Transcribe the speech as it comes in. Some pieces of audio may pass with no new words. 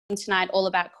tonight all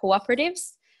about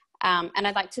cooperatives. And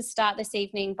I'd like to start this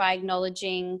evening by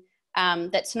acknowledging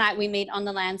that tonight we meet on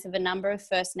the lands of a number of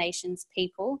First Nations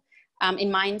people.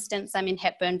 In my instance, I'm in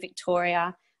Hepburn,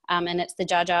 Victoria, and it's the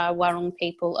Dja Dja Wurrung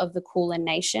people of the Kulin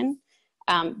Nation.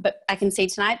 But I can see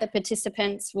tonight the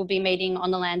participants will be meeting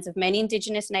on the lands of many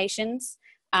Indigenous nations,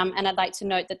 and I'd like to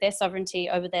note that their sovereignty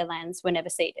over their lands were never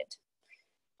ceded.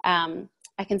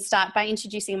 I can start by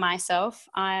introducing myself.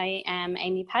 I am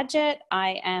Amy Padgett.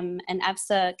 I am an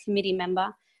ABSA committee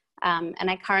member, and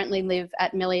I currently live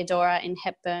at Milliadora in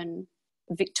Hepburn,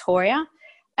 Victoria,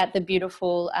 at the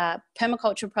beautiful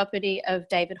permaculture property of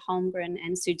David Holmgren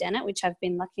and Sue Dennett, which I've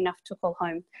been lucky enough to call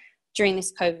home during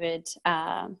this COVID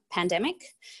pandemic.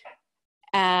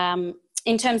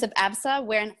 In terms of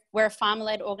ABSA, we're a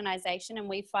farmer-led organisation, and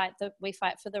we fight for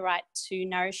the right to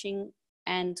nourishing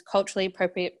and culturally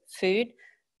appropriate food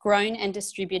grown and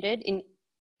distributed in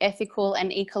ethical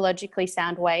and ecologically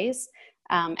sound ways,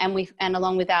 and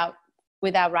along with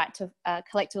our right to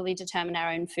collectively determine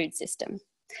our own food system.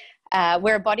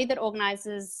 We're a body that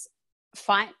organises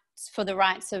fights for the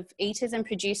rights of eaters and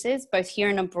producers, both here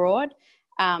and abroad,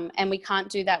 and we can't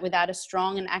do that without a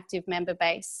strong and active member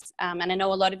base. And I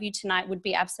know a lot of you tonight would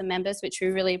be ABSA members, which we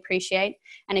really appreciate.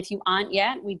 And if you aren't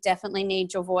yet, we definitely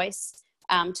need your voice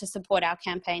to support our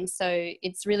campaign. So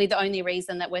it's really the only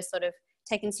reason that we're sort of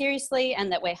taken seriously and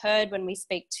that we're heard when we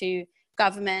speak to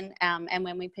government and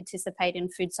when we participate in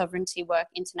food sovereignty work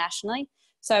internationally.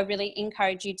 So I really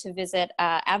encourage you to visit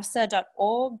absa.org.au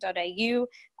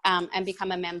and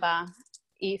become a member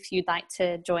if you'd like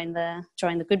to join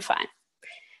the good fight.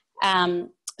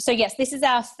 So yes, this is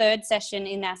our third session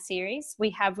in our series. We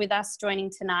have with us joining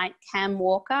tonight Cam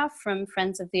Walker from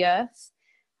Friends of the Earth,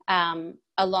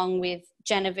 along with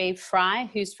Genevieve Fry,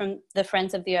 who's from the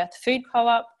Friends of the Earth Food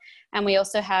Co-op, and we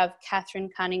also have Katherine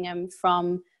Cunningham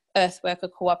from Earthworker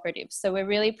Cooperative. So we're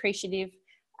really appreciative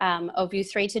of you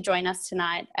three to join us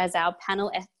tonight as our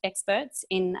panel experts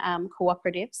in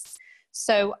cooperatives.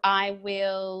 So I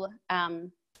will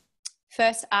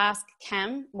first ask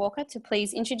Cam Walker to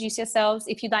please introduce yourselves.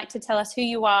 If you'd like to tell us who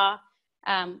you are,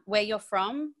 where you're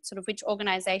from, sort of which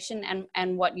organisation,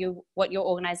 and what your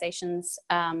organisations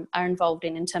are involved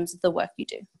in terms of the work you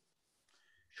do.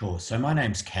 Sure. So my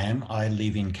name's Cam. I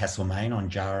live in Castlemaine on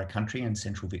Jarrah country in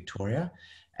central Victoria,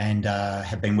 and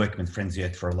have been working with Friends of the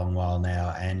Earth for a long while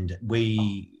now. And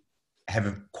we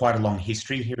have quite a long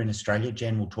history here in Australia.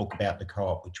 Jen will talk about the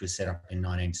co-op, which was set up in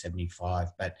 1975,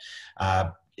 but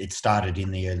it started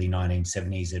in the early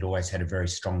 1970s. It always had a very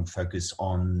strong focus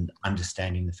on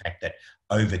understanding the fact that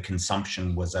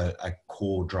overconsumption was a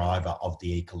core driver of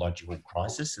the ecological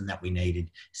crisis, and that we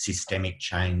needed systemic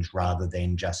change rather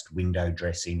than just window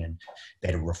dressing and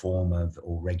better reform of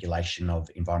or regulation of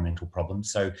environmental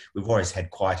problems. So we've always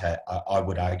had quite I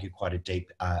would argue, quite a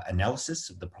deep analysis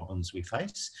of the problems we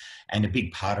face. And a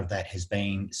big part of that has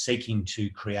been seeking to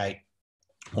create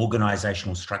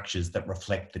organisational structures that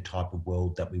reflect the type of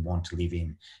world that we want to live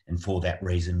in. And for that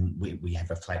reason, we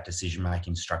have a flat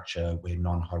decision-making structure. We're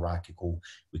non-hierarchical.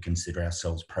 We consider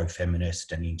ourselves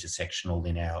pro-feminist and intersectional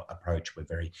in our approach. We're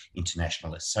very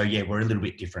internationalist. So yeah, we're a little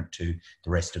bit different to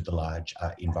the rest of the large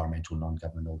environmental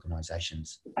non-government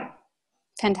organisations.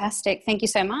 Fantastic. Thank you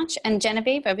so much. And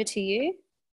Genevieve, over to you.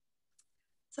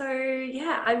 So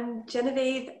yeah, I'm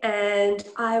Genevieve and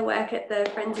I work at the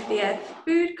Friends of the Earth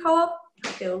Food Co-op. I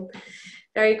feel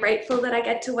very grateful that I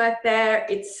get to work there.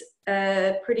 It's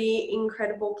a pretty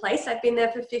incredible place. I've been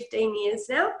there for 15 years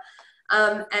now.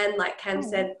 And like Cam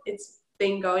said, it's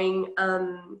been going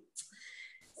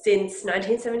since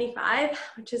 1975,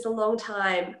 which is a long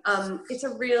time. It's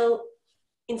a real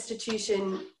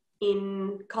institution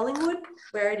in Collingwood,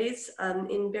 where it is,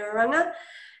 in Birrarunga.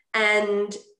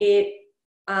 And it,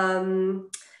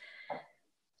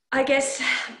 I guess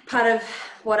part of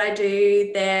what I do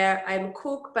there, I'm a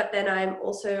cook, but then I'm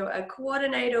also a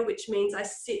coordinator, which means I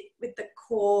sit with the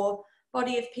core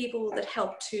body of people that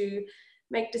help to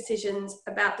make decisions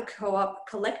about the co-op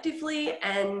collectively,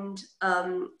 and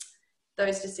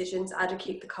those decisions are to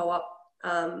keep the co-op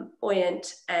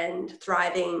buoyant and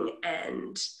thriving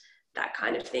and that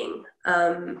kind of thing.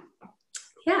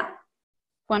 Yeah.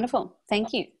 Wonderful.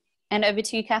 Thank you. And over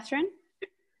to you, Katherine.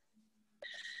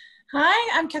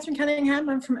 Hi, I'm Katherine Cunningham.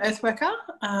 I'm from Earthworker.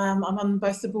 I'm on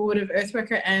both the board of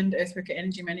Earthworker and Earthworker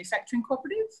Energy Manufacturing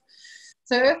Cooperative.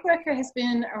 So Earthworker has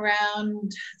been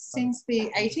around since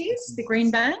the 80s, the green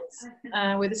bands,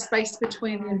 were the space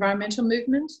between the environmental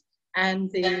movement and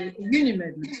the union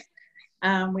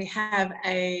movement. We have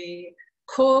a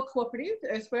core cooperative,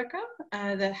 Earthworker,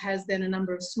 that has then a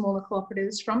number of smaller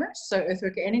cooperatives from it. So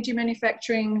Earthworker Energy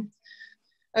Manufacturing,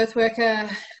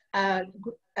 Earthworker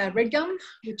Red Gum,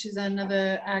 which is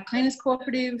another cleaners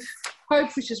cooperative,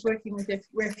 Hope, which is working with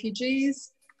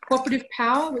refugees, Cooperative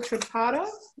Power, which we're part of,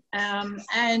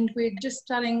 and we're just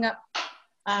starting up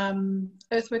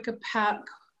Earthworker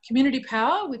Community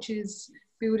Power, which is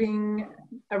building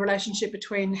a relationship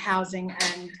between housing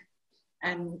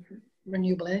and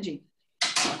renewable energy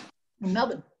in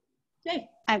Melbourne. Yay.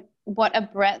 What a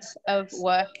breadth of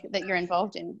work that you're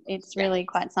involved in. It's really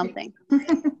quite something.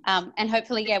 And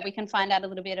hopefully, yeah, we can find out a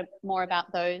little bit more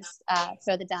about those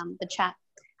further down the chat.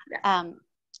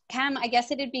 Cam, I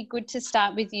guess it'd be good to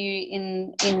start with you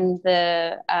in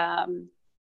the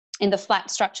flat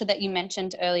structure that you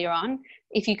mentioned earlier on.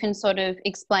 If you can sort of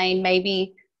explain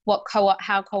maybe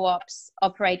how co-ops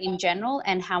operate in general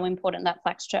and how important that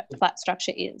flat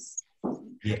structure is.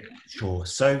 Yeah, sure.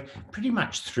 So pretty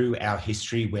much through our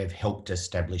history, we've helped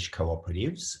establish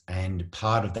cooperatives, and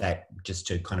part of that, just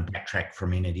to kind of backtrack for a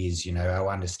minute, is, you know, our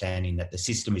understanding that the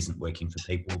system isn't working for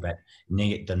people, that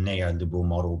the neoliberal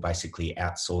model basically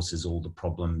outsources all the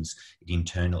problems, it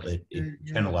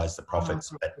internalises the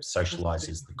profits, but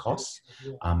socialises the costs.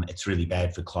 It's really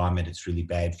bad for climate, it's really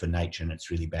bad for nature, and it's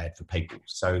really bad for people.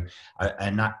 So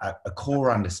a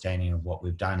core understanding of what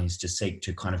we've done is to seek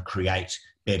to kind of create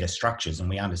better structures, and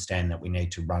we understand that we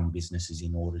need to run businesses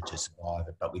in order to survive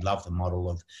it, but we love the model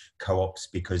of co-ops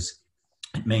because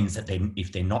it means that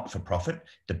if they're not for profit,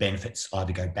 the benefits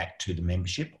either go back to the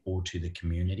membership or to the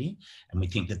community, and we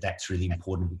think that that's really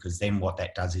important, because then what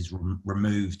that does is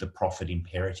remove the profit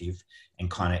imperative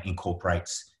and kind of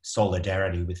incorporates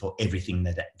solidarity with everything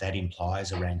that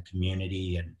implies around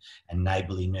community and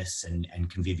neighbourliness and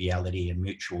conviviality and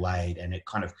mutual aid, and it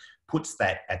kind of puts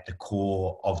that at the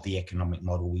core of the economic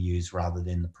model we use rather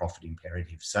than the profit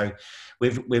imperative. So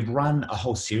we've run a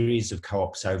whole series of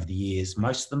co-ops over the years.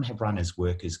 Most of them have run as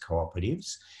workers'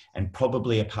 cooperatives, and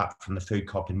probably apart from the food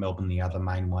co-op in Melbourne, the other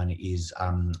main one is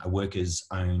a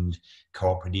workers-owned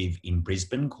cooperative in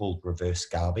Brisbane called Reverse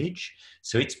Garbage.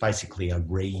 So it's basically a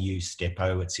reuse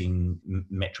depot. It's in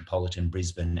metropolitan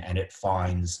Brisbane, and it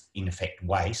finds, in effect,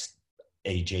 waste,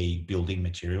 e.g. building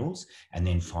materials, and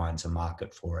then finds a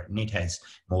market for it. And it has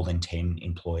more than 10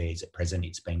 employees at present.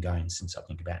 It's been going since, I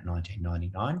think, about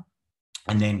 1999.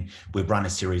 And then we've run a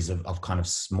series of kind of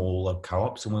smaller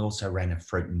co-ops, and we also ran a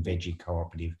fruit and veggie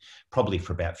cooperative probably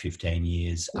for about 15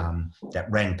 years that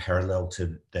ran parallel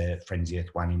to the Friends of the Earth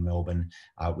one in Melbourne.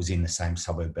 It was in the same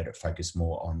suburb, but it focused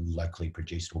more on locally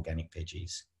produced organic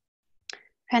veggies.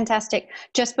 Fantastic.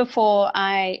 Just before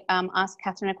I ask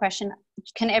Katherine a question,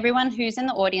 can everyone who's in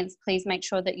the audience please make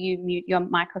sure that you mute your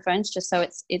microphones, just so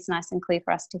it's nice and clear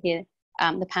for us to hear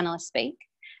the panelists speak.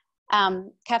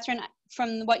 Katherine,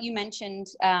 from what you mentioned,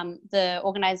 the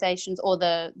organisations or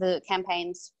the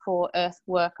campaigns for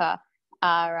Earthworker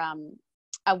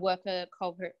are worker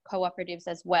cooperatives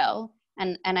as well.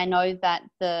 And I know that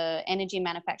the Energy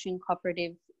Manufacturing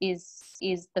Cooperative is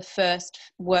the first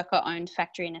worker-owned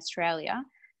factory in Australia.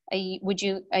 Are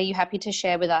you happy to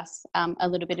share with us a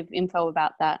little bit of info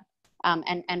about that,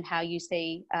 and how you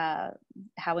see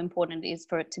how important it is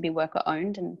for it to be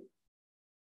worker-owned? And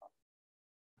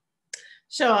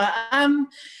sure.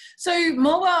 So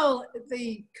Morwell,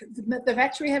 the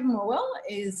factory we have in Morwell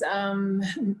is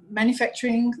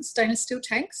manufacturing stainless steel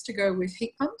tanks to go with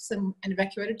heat pumps and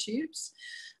evacuated tubes.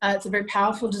 It's a very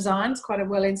powerful design. It's quite a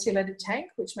well insulated tank,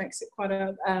 which makes it quite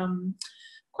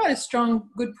a strong,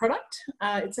 good product.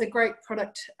 It's a great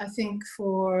product, I think,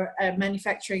 for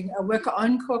manufacturing a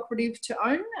worker-owned cooperative to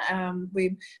own.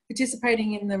 We're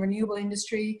participating in the renewable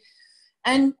industry,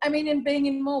 and I mean, in being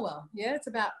in Morwell, yeah, it's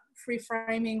about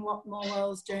reframing what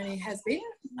Morwell's journey has been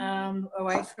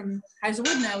away from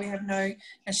Hazelwood. Now we have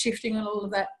a shifting on all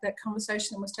of that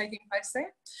conversation that was taking place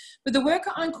there. But the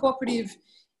worker-owned cooperative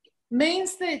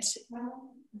means that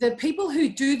the people who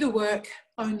do the work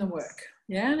own the work.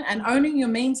 Yeah, and owning your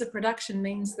means of production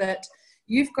means that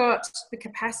you've got the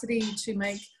capacity to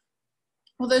make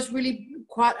all those really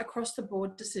quite across the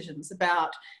board decisions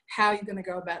about how you're going to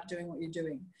go about doing what you're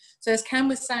doing. So as Cam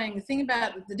was saying, the thing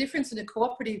about the difference in a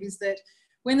cooperative is that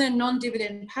when they're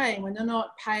non-dividend paying, when they're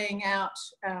not paying out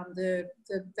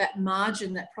that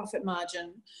margin, that profit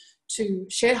margin to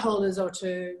shareholders or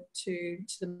to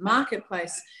the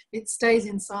marketplace, it stays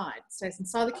inside. It stays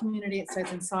inside the community, it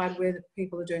stays inside where the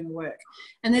people are doing the work.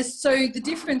 And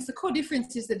the core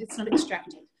difference is that it's not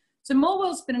extracted. So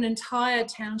Morwell's been an entire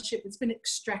township that's been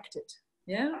extracted,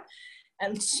 yeah?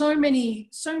 And so many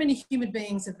human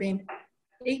beings have been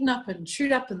eaten up and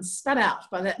chewed up and spat out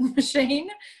by that machine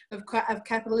of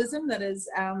capitalism that is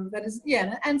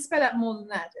yeah, and spat out more than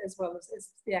that as well as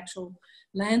the actual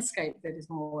landscape that is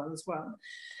more as well.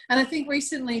 And I think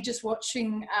recently just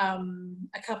watching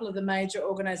a couple of the major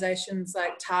organisations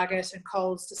like Target and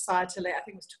Coles decide to leave, I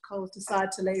think it was Coles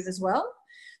decide to leave as well.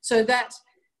 So that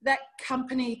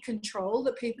company control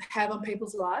that people have on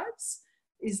people's lives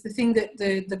is the thing that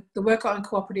the worker-owned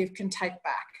cooperative can take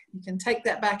back. You can take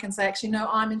that back and say, actually, no,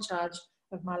 I'm in charge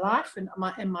of my life and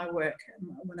my work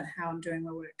and how I'm doing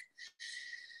my work.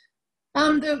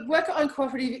 The worker-owned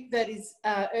cooperative that is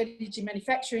Energy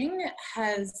Manufacturing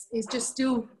is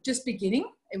just beginning.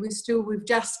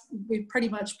 We've pretty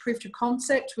much proved of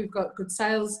concept. We've got good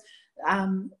sales.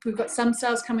 We've got some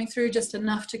sales coming through, just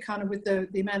enough to kind of with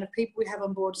the amount of people we have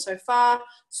on board so far.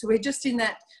 So we're just in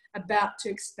that about to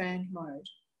expand mode.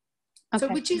 Okay.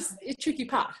 So which is a tricky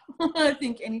part. I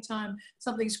think anytime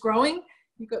something's growing,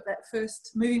 you've got that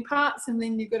first moving parts and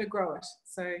then you've got to grow it.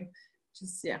 So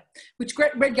just, yeah, which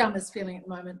Red Gum is feeling at the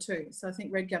moment too. So I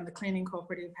think Red Gum, the cleaning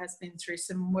cooperative, has been through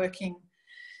some working.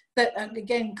 That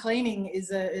again, cleaning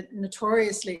is a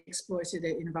notoriously exploited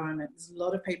environment. There's a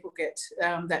lot of people get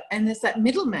that, and there's that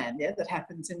middleman, yeah, that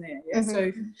happens in there. Yeah.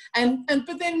 Mm-hmm. So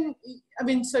but then, I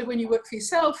mean, so when you work for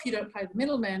yourself, you don't play the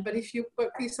middleman. But if you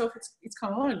work for yourself, it's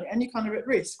kind of lonely, and you're kind of at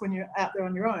risk when you're out there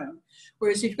on your own.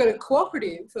 Whereas if you've got a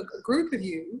cooperative, a group of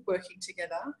you working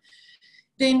together,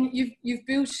 then you've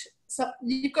built. So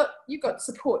you've got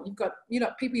support, you've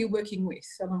got people you're working with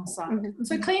alongside. Mm-hmm. And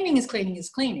so cleaning is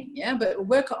cleaning, yeah. But a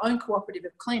worker-owned cooperative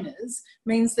of cleaners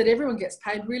means that everyone gets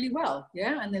paid really well,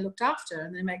 yeah, and they're looked after,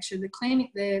 and they make sure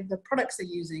the products they're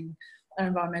using are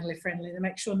environmentally friendly. They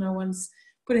make sure no one's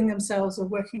putting themselves or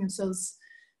working themselves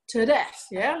to death,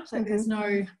 yeah. So there's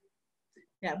no.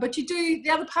 Yeah, but you do, the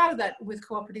other part of that with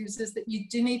cooperatives is that you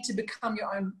do need to become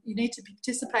your own, you need to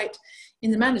participate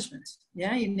in the management,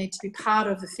 yeah? You need to be part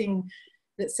of the thing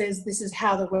that says this is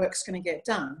how the work's going to get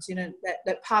done. So,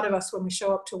 that part of us when we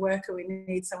show up to work and we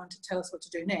need someone to tell us what to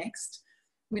do next,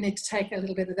 we need to take a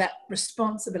little bit of that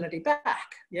responsibility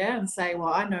back, yeah? And say,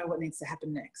 well, I know what needs to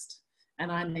happen next.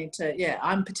 And I need to, yeah,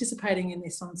 I'm participating in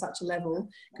this on such a level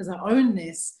because I own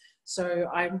this. So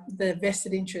I'm the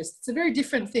vested interest. It's a very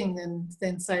different thing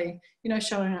than say,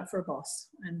 showing up for a boss.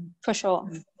 And for sure.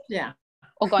 Yeah.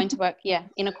 Or going to work, yeah,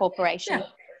 in a corporation.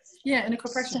 Yeah, in a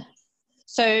corporation.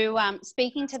 So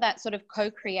speaking to that sort of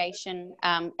co-creation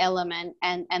element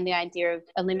and the idea of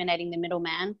eliminating the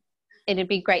middleman, it'd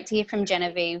be great to hear from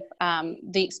Genevieve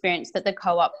the experience of the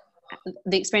co-op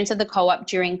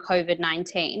during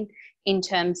COVID-19 in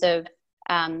terms of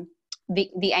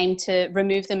the aim to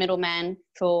remove the middleman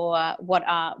for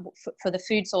for the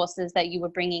food sources that you were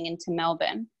bringing into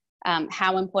Melbourne.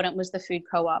 How important was the food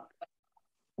co-op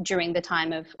during the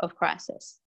time of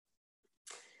crisis?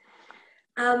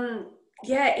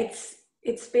 Yeah,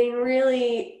 it's been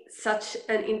really such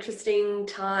an interesting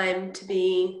time to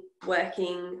be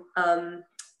working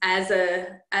as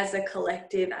a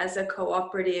collective, as a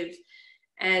cooperative,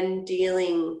 and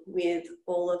dealing with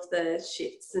all of the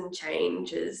shifts and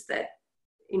changes that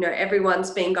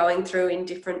everyone's been going through in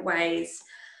different ways.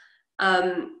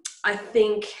 I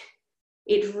think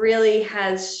it really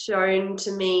has shown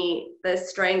to me the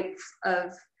strength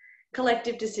of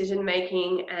collective decision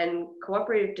making and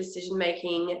cooperative decision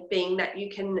making, being that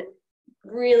you can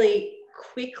really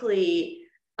quickly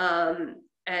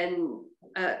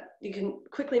you can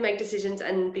quickly make decisions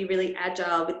and be really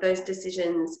agile with those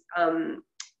decisions,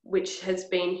 which has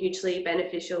been hugely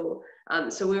beneficial.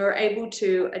 So we were able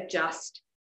to adjust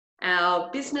our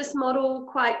business model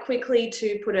quite quickly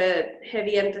to put a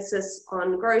heavy emphasis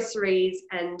on groceries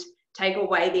and take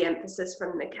away the emphasis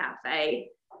from the cafe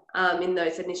in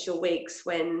those initial weeks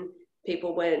when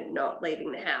people were not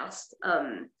leaving the house.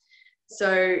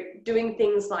 So doing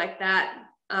things like that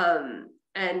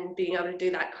and being able to do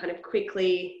that kind of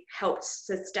quickly helps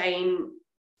sustain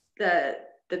the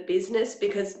business,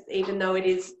 because even though it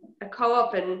is a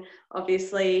co-op and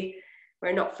obviously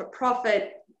we're not for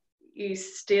profit, you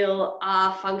still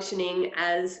are functioning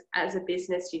as a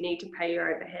business. You need to pay your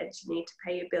overheads, you need to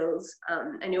pay your bills,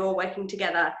 and you're all working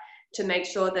together to make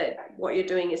sure that what you're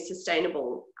doing is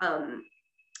sustainable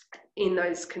in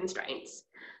those constraints.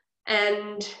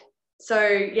 And so,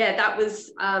 yeah, that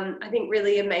was, I think,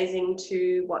 really amazing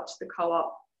to watch the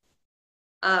co-op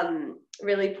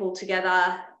really pull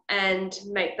together and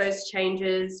make those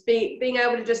changes, being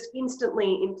able to just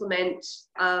instantly implement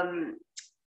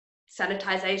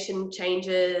sanitization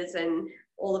changes and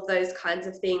all of those kinds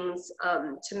of things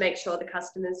to make sure the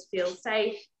customers feel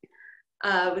safe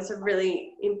was a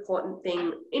really important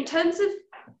thing. In terms of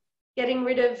getting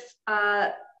rid of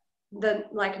the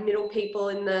middle people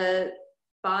in the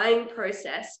buying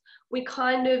process, we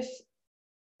kind of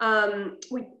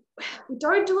we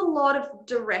don't do a lot of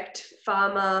direct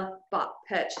farmer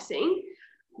purchasing.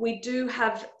 We do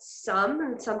have some,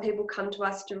 and some people come to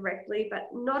us directly, but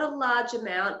not a large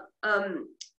amount.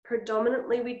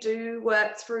 Predominantly, we do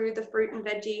work through the fruit and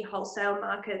veggie wholesale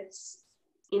markets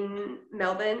in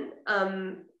Melbourne,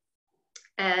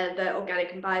 and the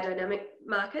organic and biodynamic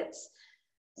markets,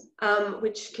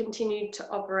 which continued to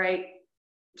operate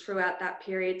throughout that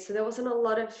period. So there wasn't a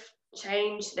lot of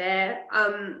change there.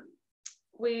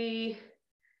 We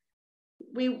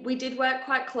did work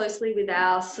quite closely with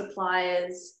our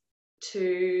suppliers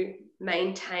to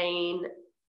maintain,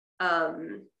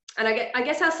 and I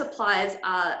guess our suppliers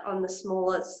are on the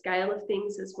smaller scale of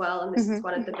things as well, and this is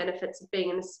one of the benefits of being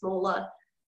in a smaller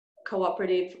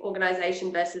cooperative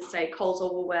organisation versus, say, Coles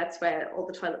or Woolworths, where all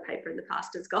the toilet paper in the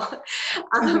past is gone.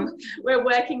 We're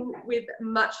working with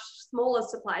much smaller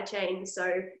supply chains,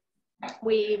 so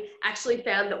we actually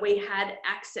found that we had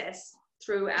access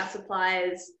through our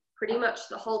suppliers pretty much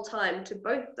the whole time to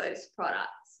both those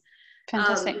products.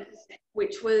 Fantastic.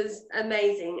 Which was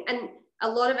amazing. And a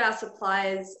lot of our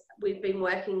suppliers we've been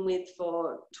working with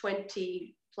for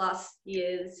 20 plus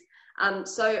years.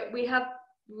 So we have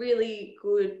really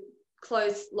good,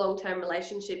 close, long-term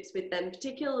relationships with them,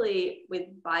 particularly with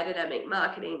biodynamic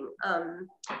marketing.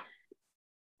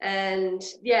 And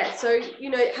yeah, so,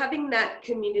 you know, having that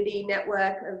community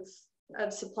network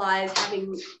of suppliers,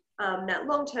 having that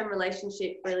long-term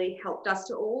relationship really helped us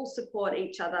to all support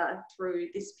each other through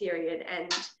this period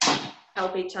and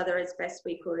help each other as best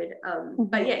we could.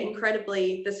 But yeah,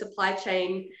 incredibly, the supply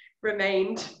chain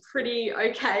remained pretty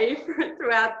okay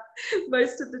throughout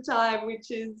most of the time,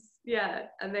 which is, yeah,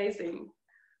 amazing.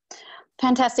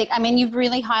 Fantastic. I mean, you've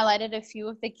really highlighted a few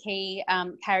of the key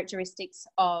characteristics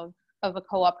of a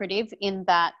cooperative in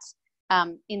that,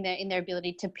 in their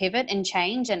ability to pivot and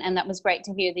change. And that was great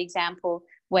to hear the example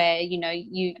where, you know,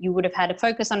 you would have had a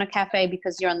focus on a cafe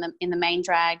because you're in the main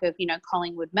drag of, you know,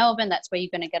 Collingwood, Melbourne. That's where you're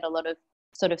going to get a lot of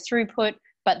sort of throughput.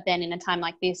 But then in a time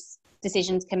like this,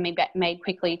 decisions can be made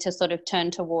quickly to sort of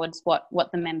turn towards what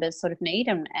the members sort of need.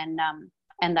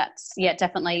 And that's, yeah,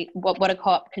 definitely what a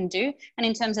co-op can do. And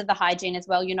in terms of the hygiene as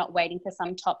well, you're not waiting for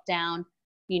some top-down,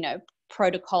 you know,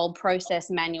 protocol process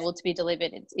manual to be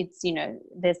delivered. It's you know,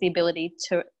 there's the ability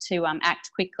to act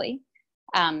quickly.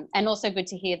 And also good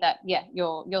to hear that, yeah,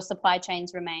 your supply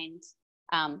chains remained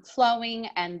flowing,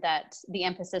 and that the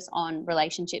emphasis on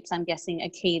relationships, I'm guessing, are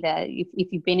key there. If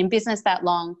you've been in business that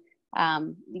long,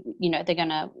 you know, they're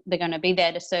gonna be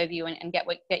there to serve you and get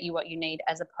you what you need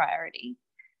as a priority.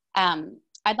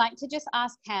 I'd like to just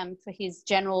ask Cam for his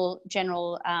general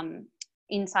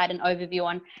insight and overview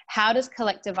on how does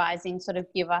collectivizing sort of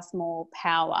give us more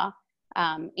power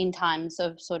in times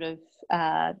of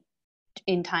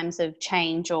in times of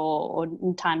change or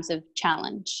in times of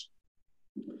challenge?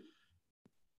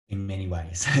 In many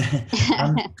ways.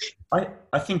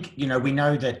 I think, you know, we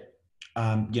know that,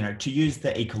 you know, to use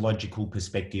the ecological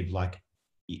perspective, like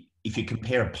if you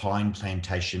compare a pine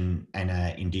plantation and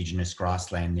an Indigenous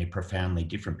grassland, they're profoundly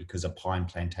different because a pine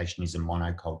plantation is a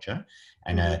monoculture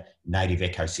and a native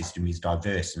ecosystem is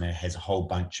diverse, and it has a whole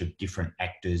bunch of different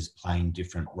actors playing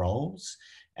different roles.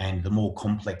 And the more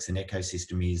complex an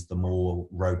ecosystem is, the more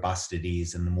robust it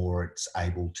is, and the more it's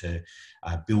able to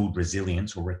build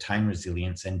resilience or retain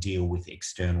resilience and deal with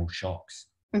external shocks.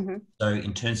 So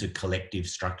in terms of collective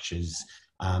structures,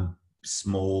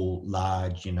 small,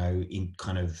 large, you know, in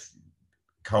kind of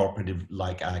cooperative,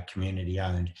 like community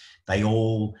owned, they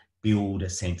all build a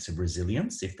sense of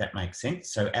resilience, if that makes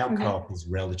sense. So our co-op is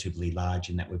relatively large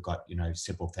in that we've got, you know,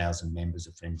 several thousand members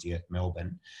of Friends of the Earth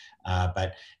Melbourne,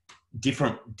 but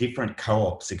different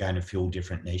co-ops are going to fill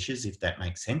different niches, if that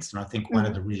makes sense. And I think one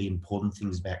of the really important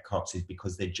things about co-ops is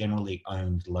because they're generally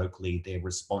owned locally, they're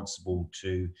responsible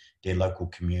to their local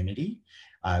community,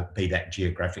 be that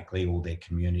geographically or their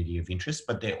community of interest,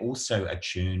 but they're also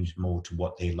attuned more to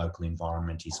what their local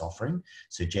environment is offering.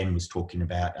 So Jen was talking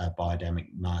about biodynamic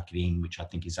marketing, which I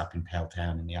think is up in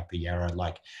Powelltown in the Upper Yarra.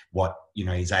 Like what, you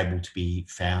know, is able to be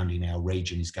found in our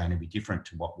region is going to be different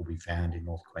to what will be found in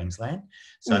North Queensland.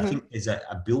 So I think there's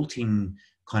a built-in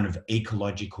kind of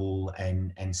ecological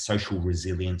and social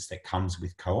resilience that comes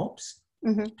with co-ops.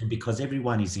 And because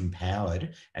everyone is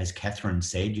empowered, as Katherine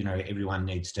said, you know, everyone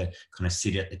needs to kind of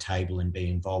sit at the table and be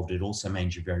involved. It also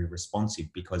means you're very responsive,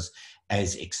 because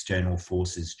as external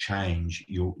forces change,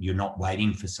 you're not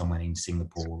waiting for someone in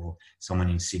Singapore or someone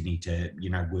in Sydney to,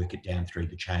 you know, work it down through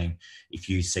the chain. If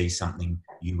you see something,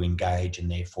 you engage,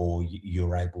 and therefore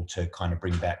you're able to kind of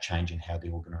bring about change in how the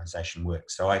organisation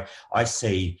works. So I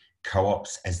see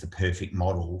co-ops as the perfect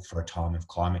model for a time of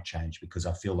climate change, because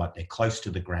I feel like they're close to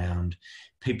the ground.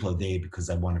 People are there because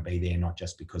they want to be there, not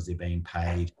just because they're being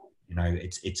paid. You know,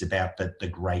 it's about the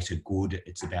greater good.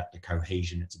 It's about the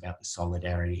cohesion. It's about the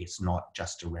solidarity. It's not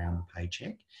just around the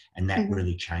paycheck. And that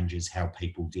really changes how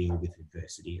people deal with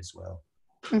adversity as well.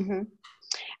 And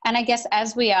I guess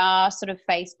as we are sort of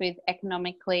faced with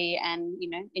economically and, you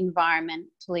know,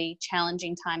 environmentally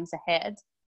challenging times ahead,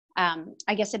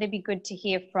 I guess it'd be good to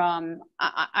hear from,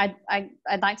 I'd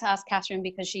like to ask Katherine,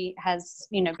 because she has,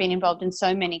 you know, been involved in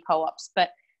so many co-ops, but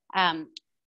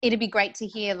it'd be great to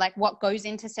hear like what goes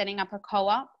into setting up a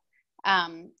co-op,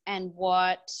 and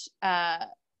what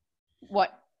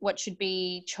should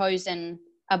be chosen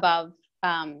above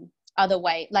other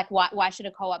way, like why should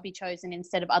a co-op be chosen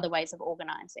instead of other ways of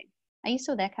organising? Are you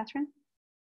still there, Katherine?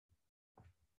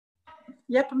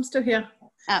 Yep, I'm still here.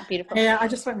 Ah, beautiful. Yeah, I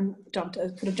just went and jumped,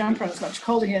 put a jumper on. It's much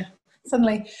colder here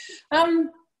suddenly.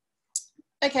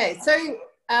 Okay, so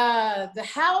the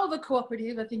how of a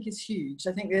cooperative, I think, is huge.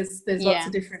 I think there's lots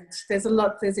of different, there's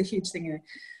a huge thing here.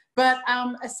 But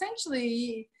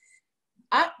essentially,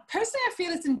 personally, I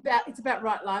feel it's about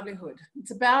right livelihood.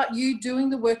 It's about you doing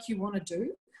the work you want to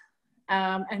do,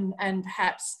 and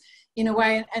perhaps in a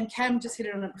way, and Cam just hit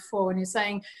it on it before when you're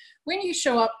saying, when you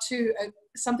show up to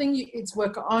something, it's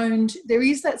worker owned, there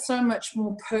is that so much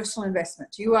more personal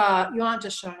investment. You aren't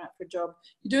just showing up for a job.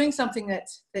 You're doing something that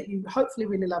you hopefully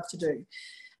really love to do.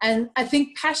 And I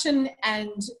think passion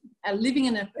and living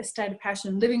in a state of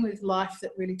passion, living with life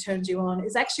that really turns you on,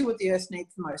 is actually what the earth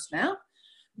needs the most now.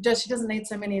 She doesn't need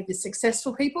so many of the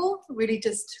successful people, really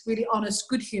honest,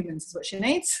 good humans is what she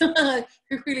needs,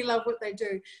 who really love what they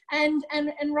do, and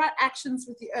right actions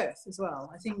with the earth as well.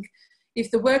 I think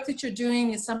if the work that you're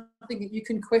doing is something that you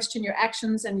can question your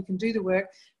actions and you can do the work,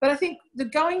 but I think the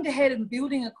going ahead and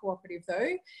building a cooperative,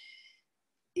 though,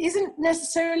 isn't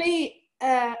necessarily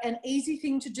an easy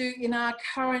thing to do in our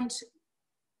current,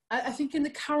 I think in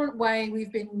the current way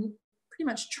we've been pretty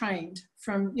much trained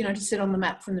from, you know, to sit on the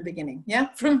mat from the beginning. Yeah.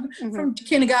 From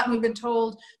kindergarten, we've been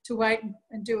told to wait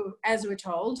and do as we're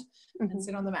told and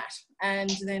sit on the mat.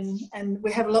 And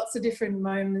we have lots of different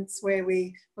moments where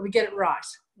we get it right.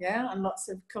 Yeah. And lots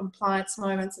of compliance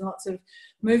moments and lots of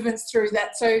movements through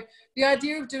that. So the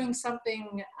idea of doing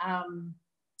something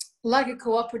like a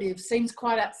cooperative seems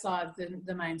quite outside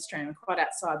the mainstream, quite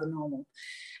outside the normal.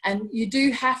 And you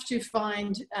do have to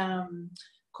find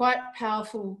quite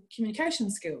powerful communication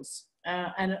skills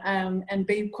and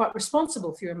be quite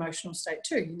responsible for your emotional state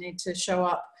too. You need to show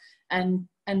up and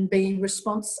be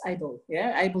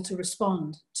able to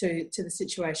respond to the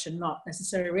situation, not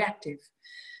necessarily reactive.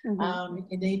 You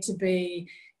need to be,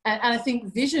 and I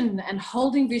think vision and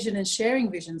holding vision and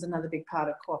sharing vision is another big part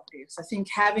of cooperatives. I think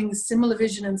having similar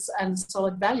vision and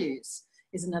solid values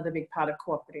is another big part of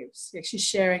cooperatives. Actually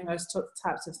sharing those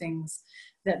types of things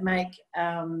that make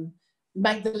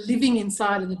the living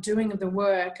inside and the doing of the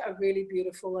work a really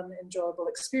beautiful and enjoyable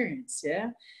experience.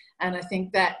 Yeah. And I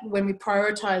think that when we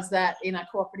prioritize that in our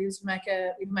cooperatives,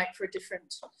 we make for a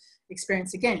different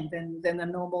experience again than the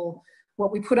normal,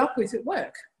 what we put up with at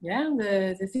work. Yeah.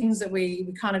 The things that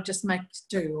we kind of just make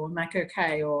do or make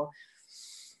okay, or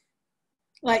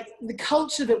like the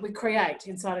culture that we create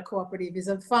inside a cooperative is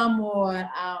a far more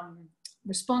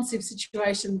responsive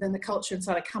situation than the culture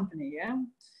inside a company. Yeah.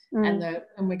 And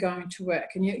we're going to work,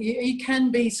 and you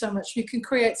can be so much, you can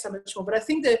create so much more. But I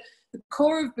think the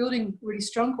core of building really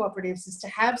strong cooperatives is to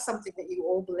have something that you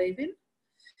all believe in,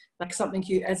 like something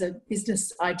you as a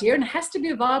business idea, and it has to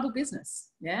be a viable business.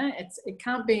 Yeah, it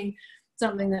can't be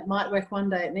something that might work one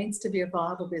day. It needs to be a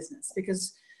viable business,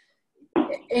 because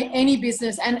any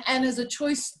business and as a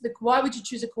choice, why would you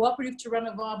choose a cooperative to run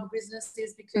a viable business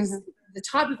is because the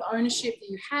type of ownership that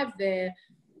you have there.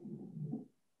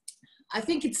 I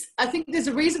think there's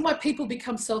a reason why people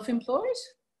become self-employed,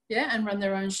 yeah, and run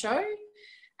their own show.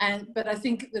 But I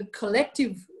think the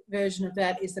collective version of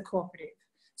that is the cooperative.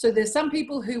 So there's some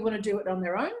people who want to do it on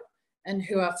their own and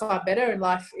who are far better in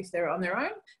life if they're on their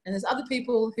own. And there's other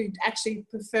people who actually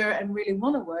prefer and really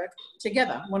want to work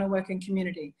together, want to work in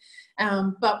community,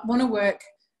 but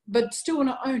still want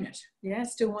to own it. Yeah,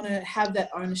 still want to have that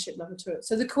ownership level to it.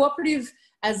 So the cooperative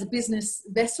as a business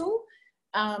vessel,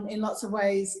 in lots of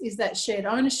ways, is that shared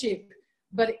ownership,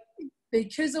 but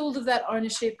because all of that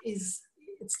ownership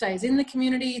it stays in the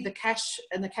community, the cash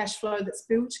and the cash flow that's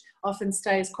built often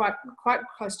stays quite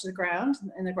close to the ground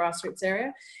in the grassroots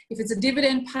area. If it's a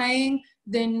dividend paying,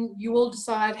 then you all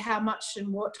decide how much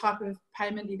and what type of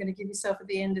payment you're going to give yourself at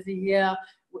the end of the year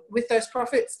with those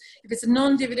profits. If it's a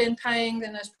non-dividend paying,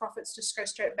 then those profits just go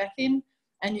straight back in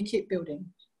and you keep building.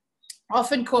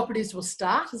 Often cooperatives will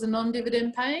start as a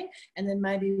non-dividend paying, and then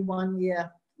maybe 1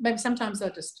 year, maybe sometimes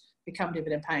they'll just become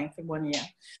dividend paying for 1 year.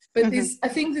 But I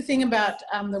think the thing about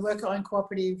the worker-owned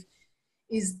cooperative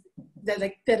is that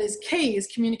is key is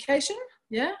communication,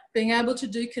 yeah? Being able to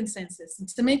do consensus. And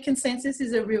to me, consensus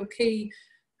is a real key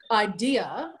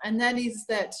idea, and that is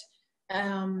that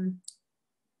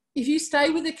if you stay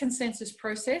with the consensus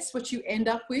process, what you end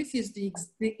up with is the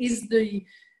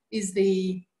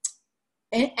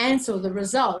answer, the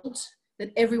result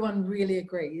that everyone really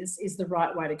agrees is the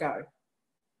right way to go.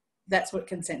 That's what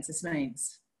consensus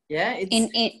means. Yeah.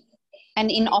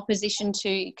 In opposition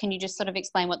to, can you just sort of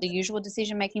explain what the usual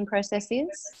decision-making process is?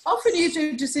 Often the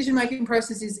usual decision-making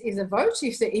process is a vote,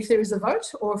 if there is a vote,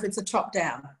 or if it's a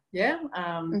top-down. Yeah.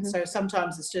 So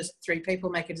sometimes it's just 3 people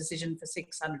make a decision for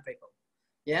 600 people.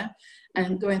 Yeah.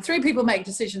 And when 3 people make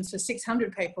decisions for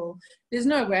 600 people, there's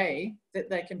no way that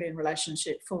they can be in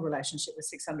full relationship with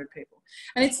 600 people.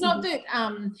 And it's not that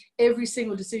every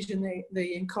single decision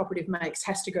the cooperative makes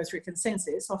has to go through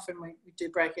consensus. Often we do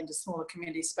break into smaller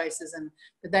community spaces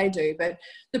but they do. But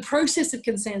the process of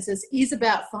consensus is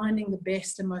about finding the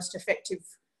best and most effective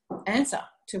answer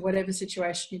to whatever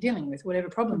situation you're dealing with, whatever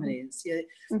problem it is.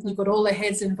 You've got all the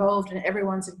heads involved and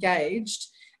everyone's engaged.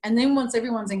 And then once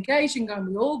everyone's engaged and going,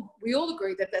 we all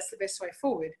agree that that's the best way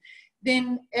forward,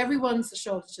 then everyone's the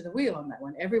shoulder to the wheel on that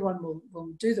one. Everyone will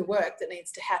do the work that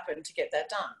needs to happen to get that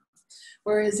done.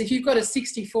 Whereas if you've got a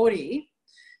 60-40,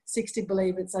 60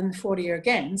 believe it's and 40 are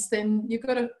against, then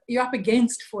you're up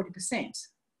against 40%.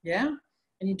 Yeah?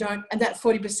 And that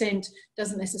 40%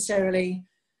 doesn't necessarily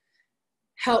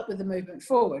help with the movement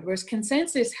forward. Whereas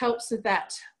consensus helps with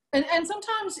that. And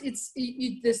sometimes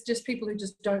there's just people who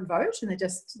just don't vote and they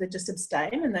just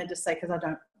abstain and they just say, because I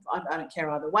don't care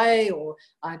either way, or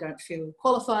I don't feel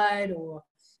qualified, or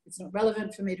it's not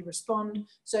relevant for me to respond.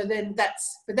 So then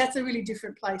that's a really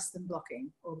different place than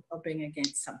blocking or being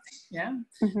against something. Yeah.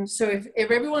 So if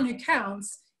everyone who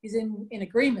counts is in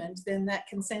agreement, then that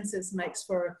consensus makes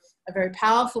for a very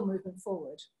powerful movement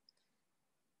forward.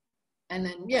 And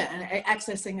then, and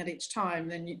accessing it each time,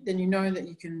 then you know that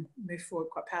you can move forward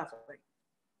quite powerfully.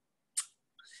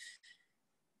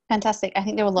 Fantastic. I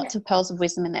think there were lots of pearls of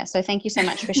wisdom in there. So thank you so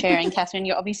much for sharing, Katherine.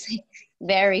 You're obviously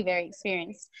very, very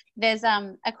experienced. There's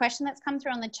a question that's come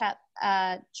through on the chat.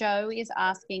 Joe is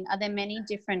asking, are there many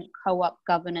different co-op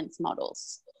governance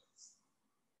models?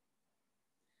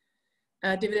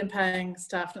 Dividend paying,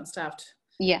 staffed, not staffed.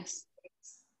 Yes.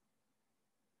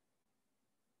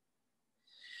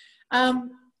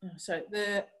 So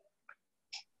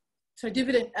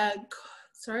dividend.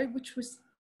 Sorry, which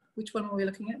one were we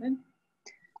looking at then?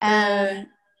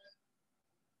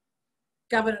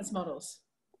 Governance models.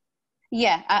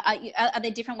 Yeah. Are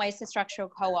there different ways to structure a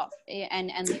co-op, and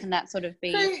can that sort of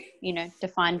be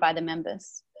defined by the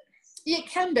members? Yeah, it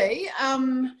can be.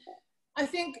 I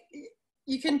think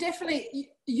you can definitely,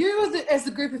 as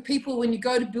the group of people, when you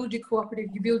go to build your cooperative,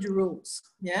 you build your rules,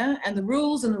 yeah? And the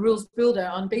rules and the rules builder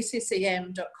on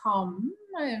bccm.com,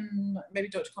 maybe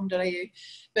 .com.au,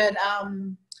 but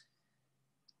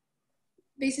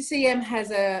BCCM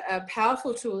has a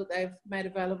powerful tool that they've made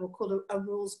available called a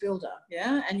rules builder,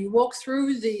 yeah? And you walk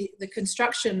through the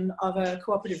construction of a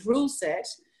cooperative rule set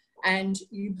and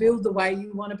you build the way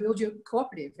you want to build your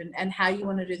cooperative and how you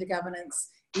want to do the governance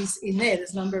is in there.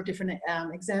 There's a number of different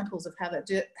examples of how that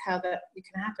can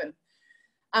happen.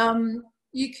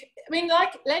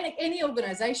 Like any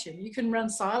organisation, you can run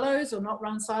silos or not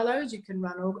run silos. You can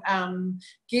run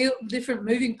different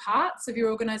moving parts of your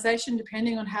organisation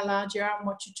depending on how large you are and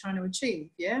what you're trying to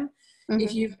achieve. Yeah.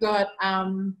 If you've got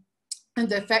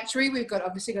the factory, we've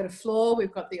obviously got a floor,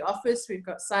 we've got the office, we've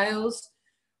got sales.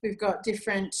 We've got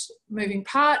different moving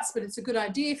parts, but it's a good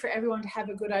idea for everyone to have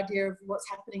a good idea of what's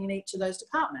happening in each of those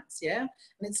departments, yeah?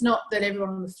 And it's not that everyone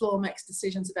on the floor makes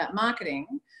decisions about marketing.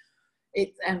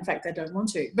 And in fact, they don't want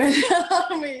to, but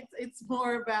it's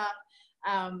more about,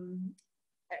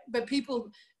 but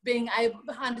people being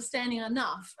understanding a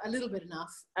little bit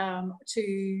enough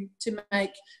to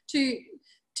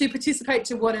to participate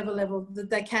to whatever level that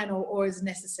they can or is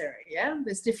necessary. Yeah,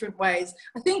 there's different ways.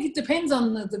 I think it depends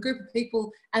on the group of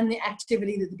people and the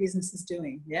activity that the business is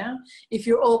doing. Yeah, if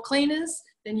you're all cleaners,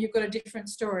 then you've got a different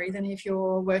story than if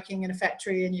you're working in a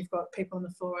factory and you've got people on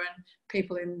the floor and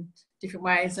people in different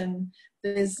ways. And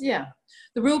there's, yeah,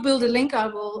 the Rule Builder link, I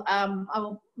will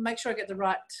make sure I get the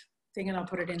right thing and I'll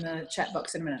put it in the chat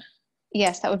box in a minute.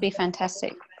 Yes, that would be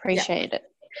fantastic. Appreciate it.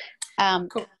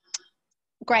 Cool.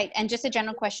 Great. And just a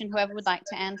general question, whoever would like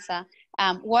to answer,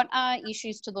 what are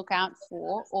issues to look out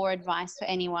for or advice for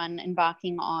anyone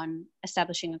embarking on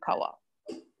establishing a co-op?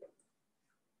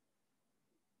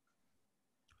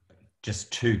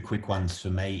 Just two quick ones for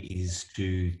me is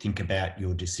to think about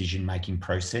your decision-making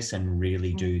process and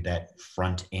really do that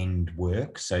front-end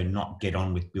work. So not get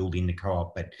on with building the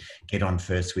co-op, but get on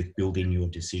first with building your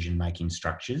decision-making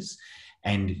structures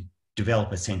and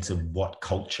develop a sense of what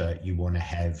culture you want to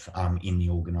have in the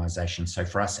organisation. So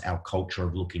for us, our culture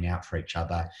of looking out for each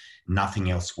other, nothing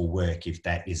else will work if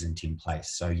that isn't in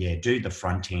place. So yeah, do the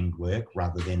front end work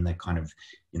rather than the kind of,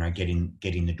 you know, getting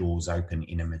the doors open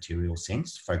in a material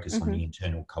sense. Focus on the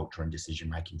internal culture and decision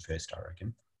making first, I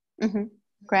reckon.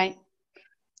 Great.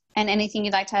 And anything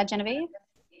you'd like to add, Genevieve?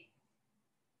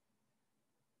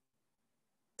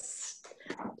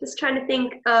 Just trying to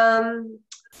think.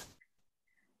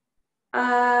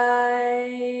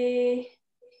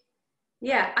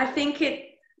 I think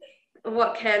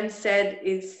what Cam said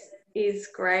is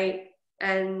great,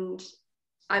 and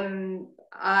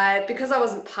because I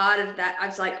wasn't part of that,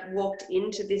 I've like walked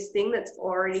into this thing that's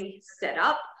already set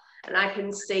up, and I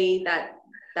can see that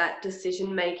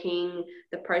decision making,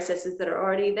 the processes that are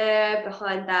already there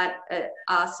behind that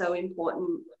are so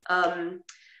important.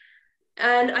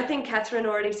 And I think Katherine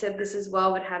already said this as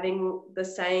well, but having the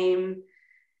same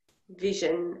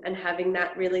vision and having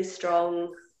that really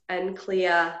strong and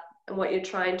clear and what you're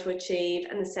trying to achieve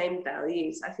and the same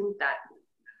values, I think that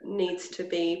needs to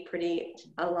be pretty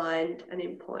aligned and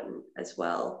important as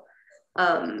well.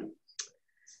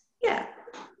 Yeah.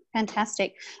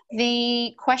 Fantastic.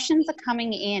 The questions are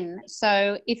coming in.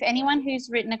 So if anyone who's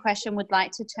written a question would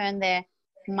like to turn their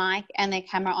mic and their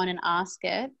camera on and ask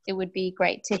it, it would be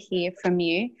great to hear from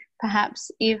you.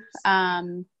 Perhaps if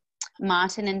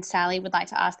Martin and Sally would like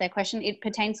to ask their question. It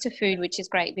pertains to food, which is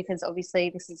great because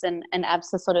obviously this is an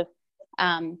ABSA sort of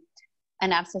an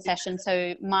ABSA session.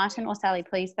 So Martin or Sally,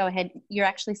 please go ahead. You're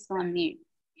actually still on mute.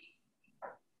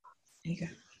 There you go.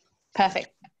 Perfect.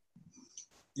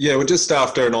 Yeah, we're just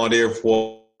after an idea of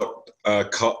what a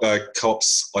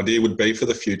co-op's idea would be for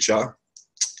the future.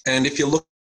 And if you're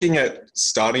looking at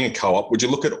starting a co-op, would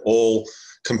you look at all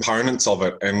components of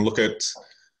it and look at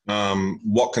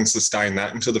what can sustain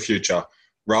that into the future,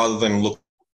 rather than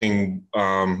looking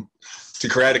to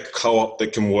create a co-op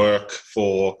that can work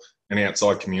for an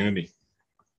outside community?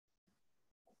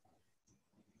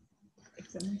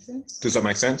 Does that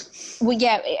make sense? Well,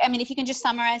 yeah, I mean, if you can just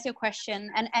summarize your question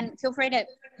and feel free to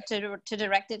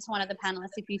direct it to one of the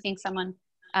panelists if you think someone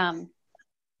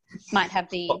might have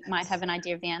an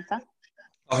idea of the answer.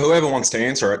 Whoever wants to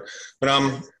answer it. But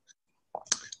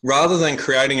rather than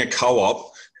creating a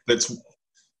co-op that's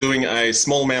doing a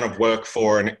small amount of work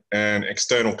for an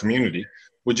external community,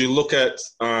 would you look at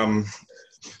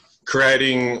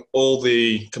creating all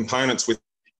the components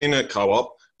within a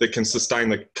co-op that can sustain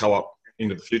the co-op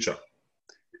into the future?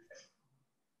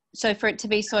 So for it to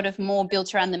be sort of more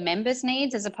built around the members'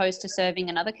 needs as opposed to serving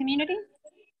another community?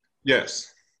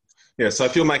 Yes. Yeah, so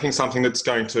if you're making something that's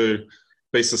going to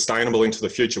be sustainable into the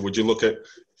future, would you look at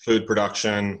food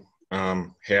production,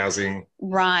 housing?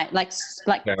 Right, like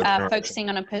focusing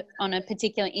on a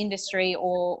particular industry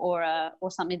or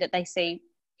something that they see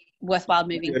worthwhile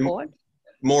moving forward?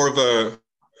 More of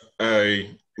a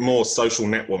more social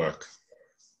network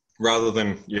rather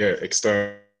than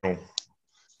external.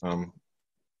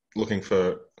 Looking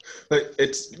for,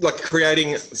 it's like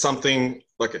creating something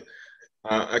like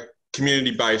a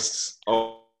community-based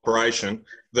operation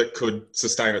that could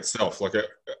sustain itself, like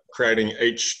creating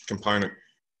each component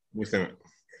within it.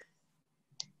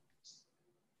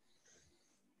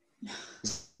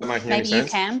 Is that making any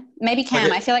sense? Maybe Cam.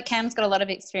 Okay. I feel like Cam's got a lot of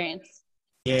experience.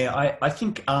 Yeah, I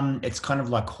think it's kind of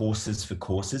like horses for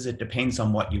courses. It depends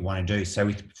on what you want to do. So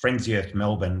with Friends of the Earth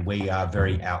Melbourne, we are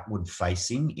very outward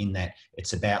facing in that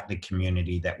it's about the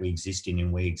community that we exist in,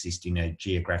 and we exist in a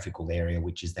geographical area,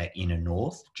 which is that inner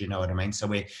north. Do you know what I mean? So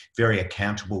we're very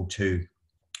accountable to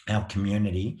our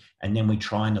community, and then we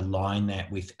try and align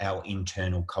that with our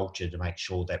internal culture to make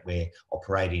sure that we're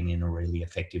operating in a really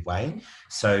effective way.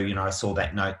 So, I saw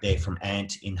that note there from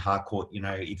Ant in Harcourt,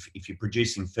 if you're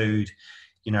producing food,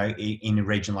 you know, in a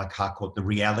region like Harcourt, the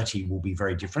reality will be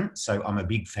very different. So I'm a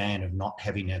big fan of not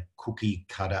having a cookie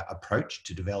cutter approach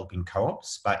to developing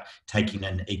co-ops, but taking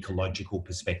an ecological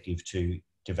perspective to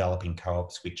developing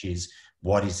co-ops, which is,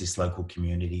 what is this local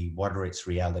community? What are its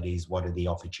realities? What are the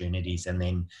opportunities? And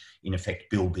then, in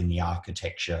effect, building the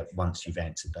architecture once you've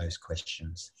answered those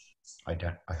questions. I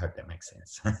hope that makes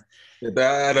sense.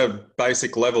 At a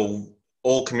basic level,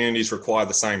 all communities require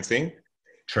the same thing.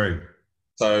 True.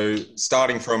 So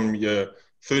starting from your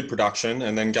food production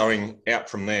and then going out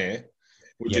from there,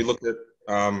 would you look at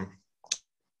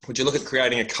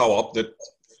creating a co-op that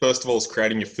first of all is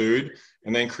creating your food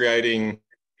and then creating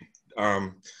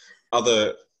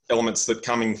other elements that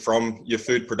coming from your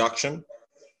food production,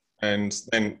 and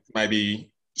then maybe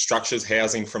structures,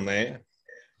 housing from there?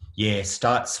 Yeah,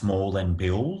 start small and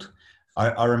build.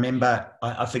 I remember,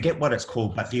 I forget what it's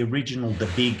called, but the original, the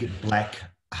big black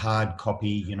hard copy,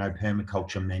 you know,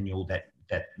 permaculture manual that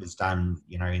was done,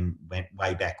 you know,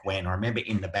 way back when. I remember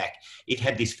in the back, it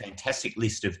had this fantastic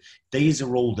list of, these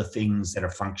are all the things that a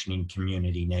functioning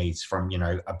community needs, from, you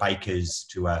know, a baker's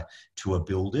to a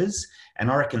builder's.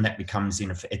 And I reckon that becomes,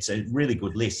 it's a really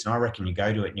good list. And I reckon you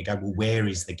go to it and you go, well, where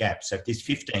is the gap? So if there's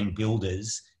 15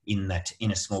 builders in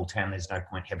a small town, there's no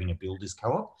point having a builders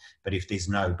co-op. But if there's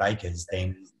no bakers,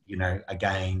 then, you know,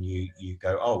 again, you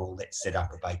go, oh, well, let's set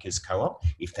up a bakers co-op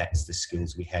if that's the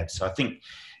skills we have. So I think,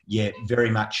 yeah, very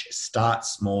much start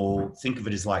small. Think of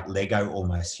it as like Lego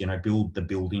almost, you know, build the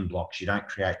building blocks. You don't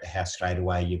create the house straight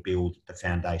away. You build the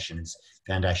foundations.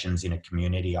 Foundations in a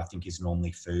community, I think, is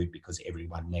normally food, because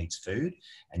everyone needs food.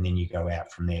 And then you go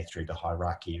out from there through the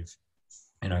hierarchy of,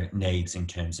 you know, needs in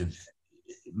terms of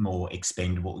more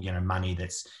expendable, you know, money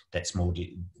that's more,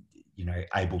 you know,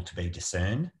 able to be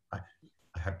discerned.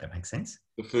 I hope that makes sense.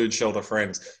 The food, shelter,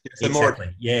 friends. So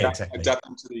exactly. Exactly.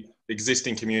 Adapting to the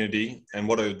existing community and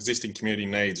what an existing community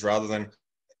needs, rather than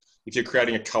if you're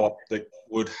creating a co-op that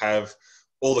would have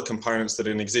all the components that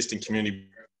an existing community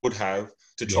would have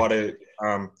to try to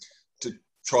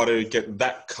get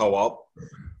that co-op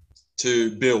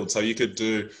to build. So you could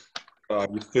do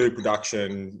your food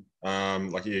production,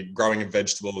 like you're growing of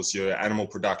vegetables, your animal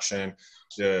production,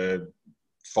 your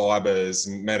fibres,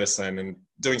 medicine, and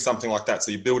doing something like that.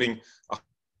 So you're building a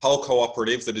whole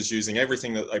cooperative that is using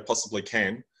everything that they possibly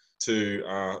can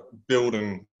to build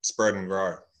and spread and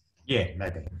grow. Yeah,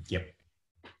 maybe. Yep.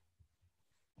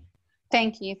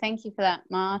 Thank you for that,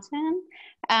 Martin.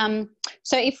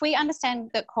 So if we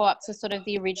understand that co-ops are sort of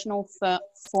the original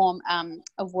form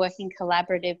of working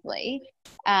collaboratively,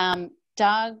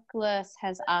 Douglas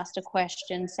has asked a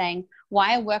question saying,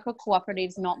 why are worker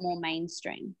cooperatives not more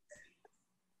mainstream?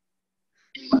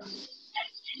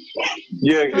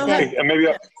 Yeah, and maybe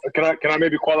can I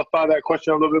maybe qualify that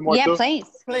question a little bit more? Yeah, too?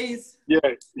 please.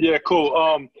 Yeah,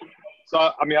 cool. So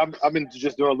I mean, I've been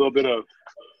just doing a little bit of,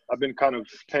 I've been kind of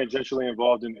tangentially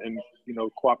involved in you know,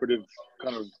 cooperative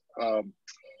kind of,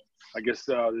 I guess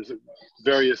there's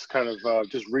various kind of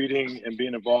just reading and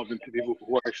being involved in people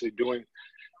who are actually doing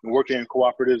and working in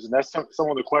cooperatives, and that's some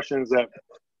of the questions that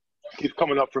keep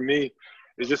coming up for me,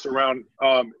 is just around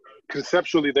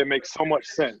conceptually they make so much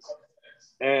sense.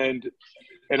 And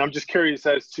I'm just curious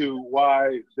as to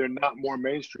why they're not more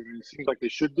mainstream. It seems like they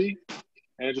should be.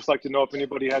 And I'd just like to know if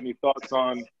anybody had any thoughts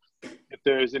on if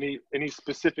there's any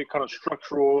specific kind of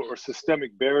structural or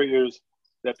systemic barriers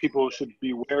that people should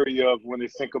be wary of when they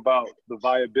think about the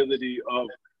viability of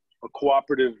a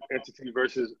cooperative entity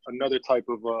versus another type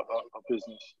of a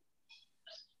business.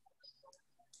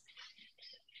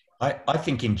 I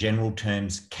think in general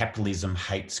terms, capitalism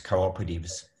hates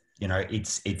cooperatives. You know,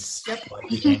 it's like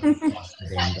the antichrist to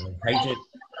them. They hate it.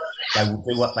 They will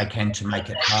do what they can to make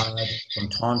it hard. From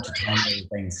time to time, there have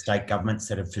been state governments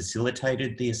that have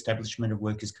facilitated the establishment of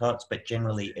workers' co-ops, but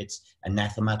generally it's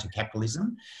anathema to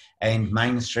capitalism. And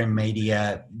mainstream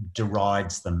media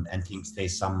derides them and thinks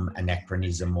there's some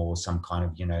anachronism or some kind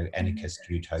of, you know, anarchist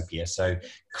utopia. So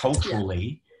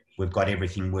culturally, we've got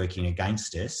everything working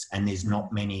against us, and there's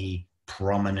not many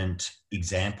prominent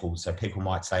examples. So people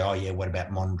might say, oh yeah, what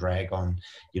about Mondragon,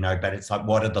 you know, but it's like,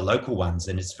 what are the local ones?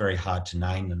 And it's very hard to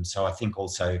name them. So I think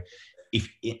also,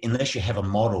 unless you have a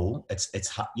model, it's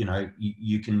you know,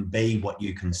 you can be what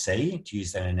you can see, to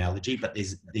use that analogy, but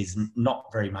there's not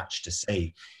very much to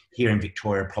see. Here in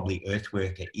Victoria, probably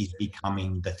Earthworker is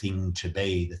becoming the thing to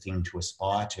be, the thing to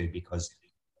aspire to, because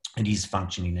it is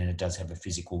functioning and it does have a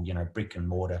physical, you know, brick and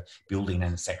mortar building,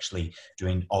 and it's actually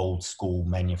doing old school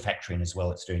manufacturing as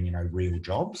well. It's doing, you know, real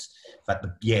jobs. But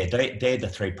they're the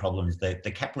three problems.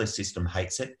 The capitalist system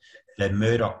hates it. The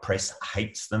Murdoch press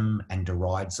hates them and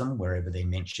derides them wherever they're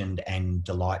mentioned and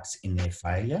delights in their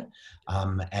failure.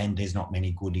 And there's not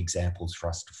many good examples for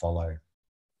us to follow.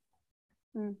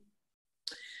 Mm.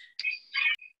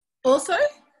 Also,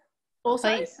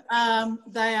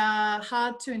 they are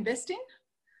hard to invest in.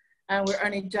 We're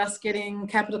only just getting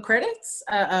capital credits,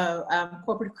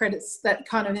 cooperative credits, that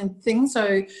kind of thing.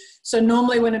 So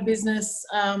normally when a business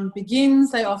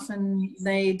begins, they often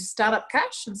need startup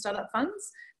cash and startup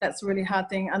funds. That's a really hard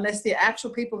thing. Unless the actual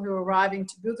people who are arriving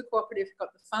to build the cooperative have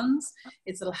got the funds,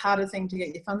 it's a harder thing to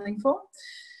get your funding for.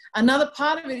 Another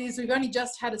part of it is we've only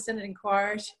just had a Senate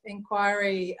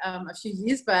inquiry a few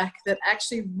years back that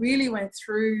actually really went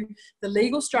through the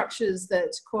legal structures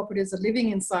that cooperatives are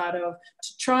living inside of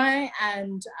to try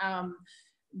and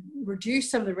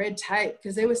reduce some of the red tape,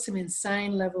 because there were some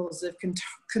insane levels of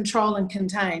control and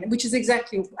contain, which is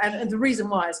exactly, and the reason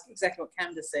why is exactly what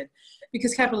Cam just said,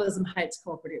 because capitalism hates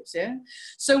cooperatives, yeah?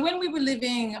 So when we were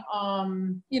living,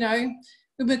 you know,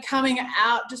 we were coming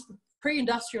out just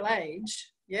pre-industrial age,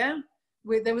 yeah,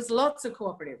 there was lots of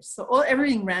cooperatives. So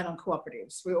everything ran on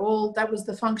cooperatives. That was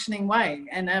the functioning way.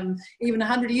 And even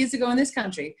 100 years ago in this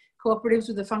country, cooperatives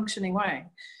were the functioning way.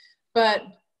 But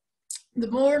the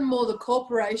more and more the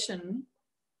corporation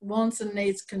wants and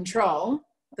needs control,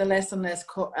 the less and less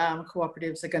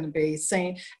cooperatives are going to be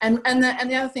seen. And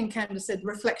the other thing Cam just said,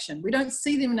 reflection. We don't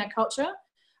see them in our culture.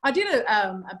 I did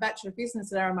a Bachelor of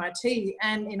Business at RMIT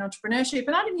and in entrepreneurship,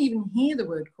 and I didn't even hear the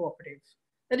word cooperative.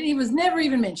 It was never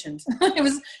even mentioned.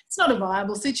 It's not a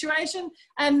viable situation,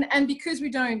 and because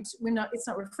it's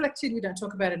not reflected. We don't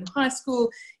talk about it in high school.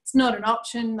 It's not an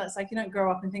option. That's like, you don't grow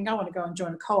up and think, I want to go and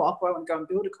join a co-op, or I want to go and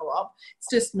build a co-op. It's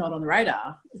just not on the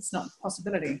radar. It's not a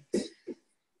possibility.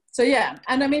 So yeah,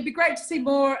 and I mean, it'd be great to see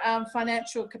more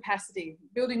financial capacity,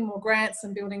 building more grants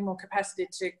and building more capacity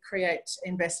to create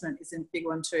investment is a big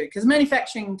one too, because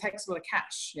manufacturing takes a lot of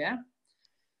cash, yeah.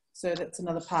 So that's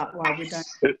another part why we don't.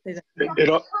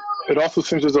 It also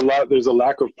seems there's a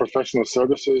lack of professional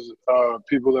services,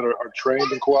 people that are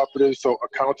trained in cooperatives, so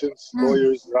accountants,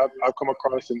 lawyers. I've come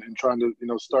across in trying to, you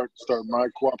know, start my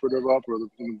cooperative up, or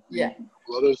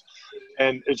others,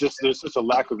 and it's just, there's such a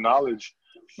lack of knowledge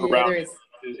around. There is.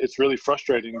 It's really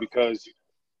frustrating because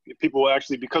people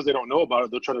actually, because they don't know about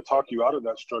it, they'll try to talk you out of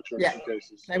that structure in some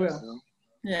cases. They will. You know?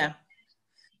 Yeah.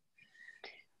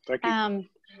 Thank you.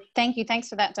 Thank you. Thanks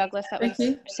for that, Douglas. That was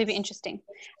super interesting.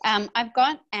 I've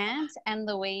got Ant and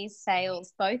Louise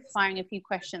Sales both firing a few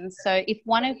questions. So if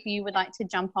one of you would like to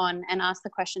jump on and ask the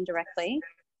question directly,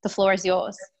 the floor is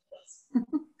yours.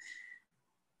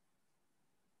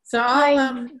 So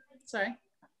I'll, sorry.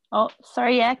 Oh,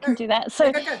 sorry. Yeah, I can do that.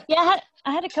 So yeah,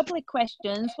 I had a couple of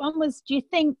questions. One was, do you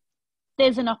think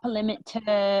there's an upper limit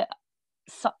to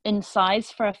in size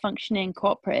for a functioning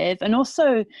cooperative? And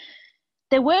also,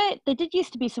 there did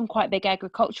used to be some quite big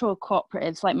agricultural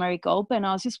cooperatives like Murray Goulburn.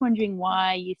 I was just wondering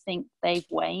why you think they've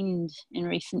waned in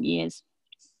recent years.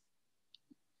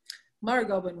 Murray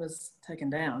Goulburn was taken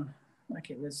down, like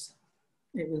it was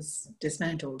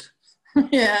dismantled.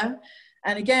 Yeah,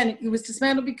 and again, it was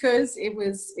dismantled because it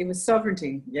was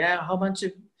sovereignty. Yeah, a whole bunch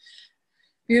of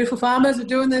beautiful farmers are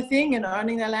doing their thing and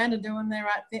owning their land and doing their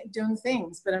doing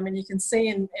things. But I mean, you can see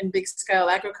in big scale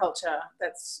agriculture,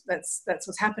 that's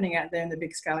what's happening out there in the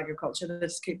big scale agriculture. They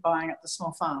just keep buying up the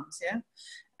small farms, yeah,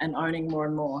 and owning more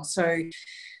and more. So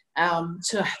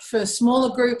for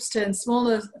smaller groups and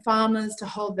smaller farmers to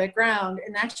hold their ground,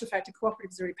 in actual fact, a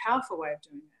cooperative is a very powerful way of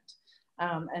doing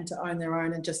that, and to own their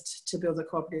own and just to build the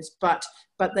cooperatives. But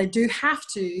they do have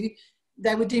to.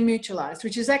 They were demutualised,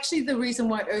 which is actually the reason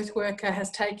why Earthworker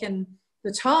has taken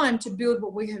the time to build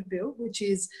what we have built, which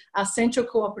is our central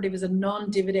cooperative is a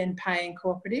non-dividend paying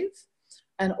cooperative.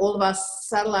 And all of our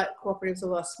satellite cooperatives,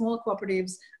 all our small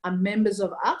cooperatives are members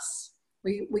of us.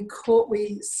 We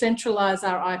centralise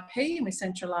our IP and we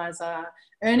centralise our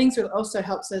earnings. It also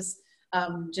helps us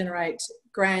generate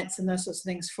grants and those sorts of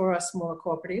things for our smaller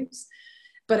cooperatives.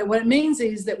 But what it means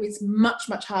is that it's much,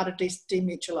 much harder to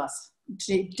demutualise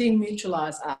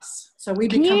us. So we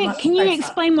become much safer. Can you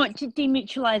explain what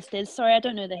demutualised is? Sorry, I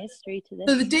don't know the history to this.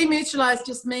 So the demutualised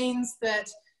just means that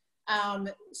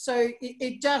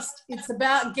it's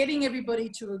about getting everybody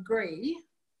to agree,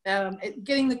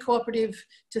 getting the cooperative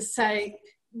to say,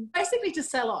 basically to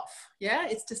sell off. Yeah,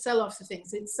 it's to sell off the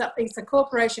things. It's a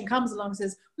corporation comes along and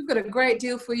says, we've got a great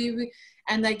deal for you,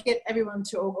 and they get everyone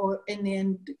to, or in the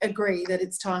end, agree that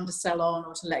it's time to sell on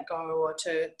or to let go or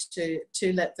to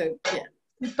let the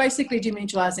basically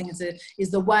demutualising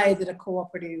is the way that a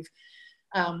cooperative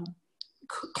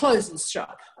closes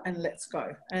shop and lets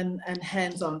go and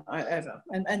hands on over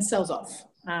and sells off.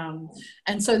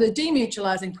 And so the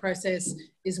demutualising process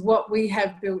is what we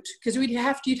have built, because you'd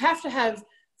have to have,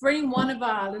 for any one of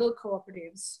our little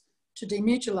cooperatives to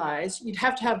demutualise, you'd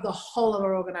have to have the whole of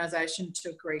our organisation to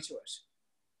agree to it.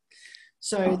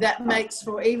 So that makes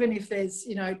for, even if there's,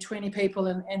 20 people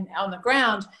and on the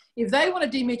ground, if they want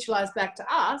to demutualise back to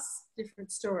us,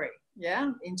 different story,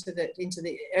 yeah, into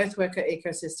the Earthworker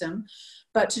ecosystem.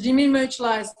 But to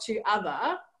demutualise to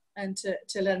other and to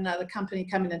let another company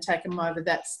come in and take them over,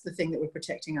 that's the thing that we're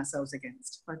protecting ourselves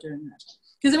against by doing that.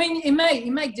 Because, I mean, you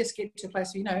may just get to a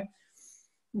place where,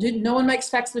 no one makes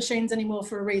fax machines anymore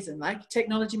for a reason. Like,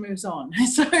 technology moves on.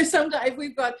 So sometimes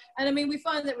we've got, and I mean, we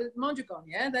find that with Mondragon,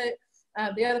 yeah,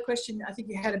 the other question I think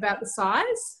you had about the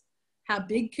size, how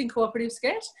big can cooperatives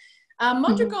get?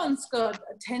 Mondragon's got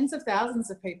tens of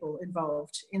thousands of people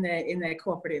involved in their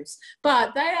cooperatives,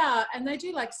 but they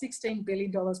do like $16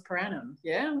 billion per annum,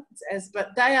 yeah.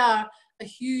 But they are a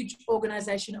huge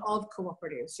organisation of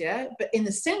cooperatives, yeah. But in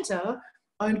the centre,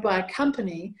 owned by a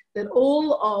company that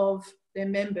all of their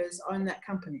members own that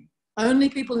company. Only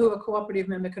people who are a cooperative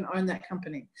member can own that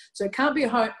company. So it can't be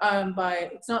owned by.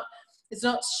 It's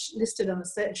not listed on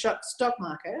the stock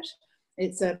market.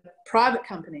 It's a private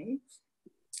company.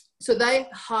 So they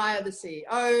hire the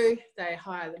CEO, they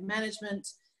hire the management,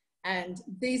 and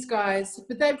these guys,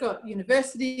 but they've got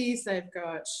universities, they've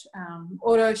got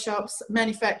auto shops,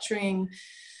 manufacturing,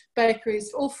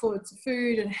 bakeries, all sorts of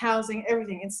food and housing,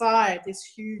 everything inside this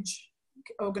huge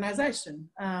organisation.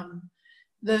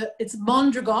 It's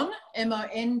Mondragon,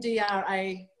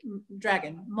 M-O-N-D-R-A,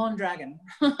 dragon, Mondragon.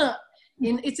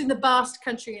 It's in the Basque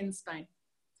country in Spain.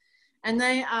 And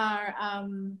they are,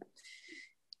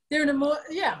 they're in a more,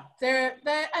 yeah, they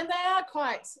are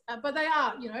quite, but they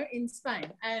are, in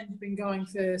Spain and been going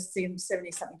for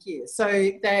 70-something years.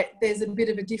 So there's a bit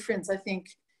of a difference, I think,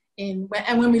 and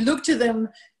when we look to them,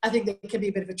 I think there can be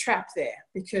a bit of a trap there,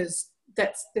 because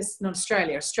that's not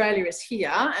Australia. Australia is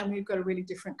here, and we've got a really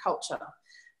different culture.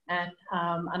 And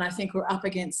I think we're up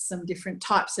against some different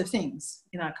types of things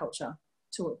in our culture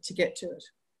to get to it.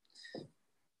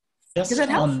 Does that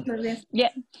help? Yeah.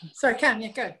 Sorry, Cam,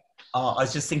 yeah, go. I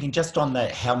was just thinking, just on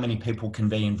that, how many people can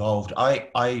be involved.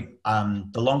 The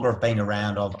longer I've been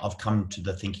around, I've come to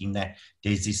the thinking that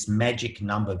there's this magic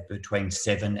number between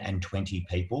 7 and 20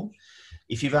 people.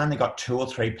 If you've only got 2 or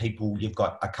 3 people, you've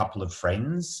got a couple of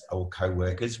friends or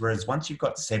co-workers. Whereas once you've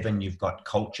got 7, you've got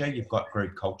culture, you've got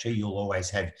group culture. You'll always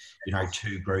have,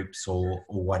 2 groups or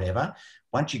whatever.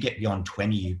 Once you get beyond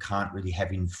 20, you can't really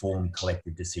have informed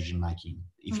collective decision making.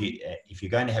 If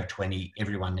you're going to have 20,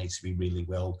 everyone needs to be really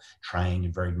well trained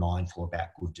and very mindful about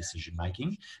good decision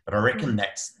making. But I reckon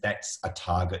that's a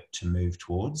target to move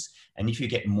towards. And if you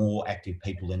get more active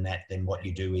people in that, then what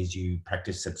you do is you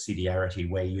practice subsidiarity,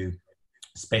 where you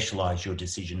specialise your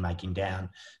decision making down.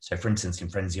 So for instance, in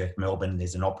Friends of the Earth Melbourne,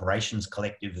 there's an operations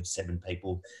collective of 7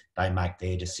 people. They make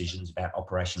their decisions about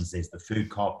operations. There's the food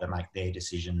co-op that make their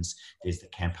decisions. There's the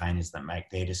campaigners that make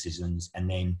their decisions. And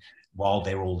then while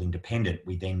they're all independent,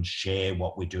 we then share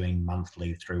what we're doing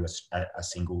monthly through a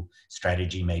single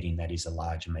strategy meeting that is a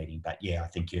larger meeting. But yeah, I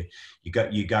think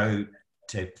you go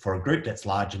for a group that's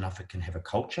large enough, it can have a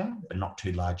culture, but not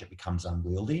too large, it becomes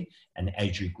unwieldy. And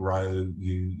as you grow,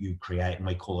 you create, and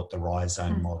we call it the rise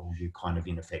zone model. You kind of,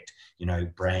 in effect,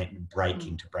 break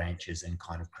into branches and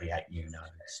kind of create new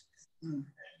nodes.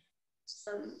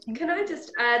 Can I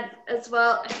just add as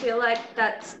well, I feel like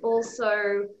that's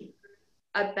also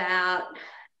about,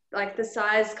 like, the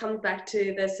size comes back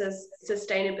to the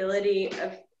sustainability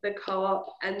of the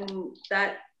co-op, and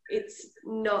that it's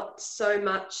not so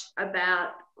much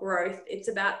about growth. It's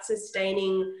about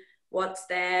sustaining what's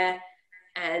there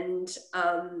and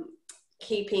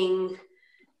keeping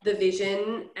the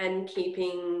vision and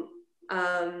keeping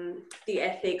the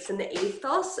ethics and the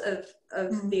ethos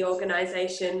of the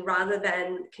organisation, rather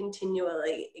than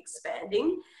continually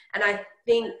expanding. And I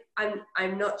think,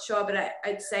 I'm not sure, but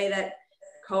I'd say that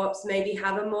co-ops maybe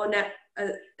have a more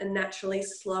a naturally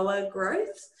slower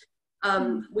growth.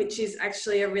 Which is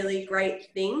actually a really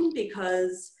great thing,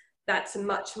 because that's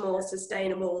much more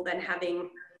sustainable than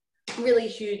having really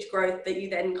huge growth that you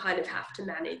then kind of have to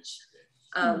manage.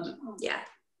 Yeah.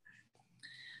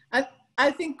 I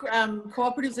think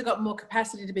cooperatives have got more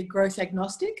capacity to be growth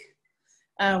agnostic,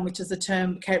 which is a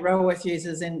term Kate Raworth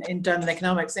uses in donor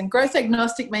economics. And growth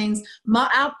agnostic means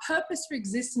our purpose for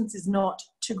existence is not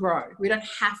to grow. We don't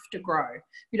have to grow.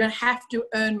 We don't have to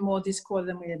earn more this quarter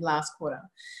than we did last quarter.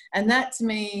 And that, to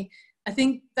me, I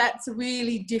think that's a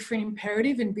really different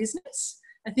imperative in business.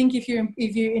 I think if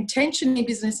your intention in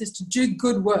business is to do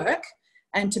good work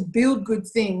and to build good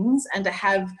things and to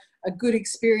have a good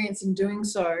experience in doing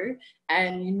so,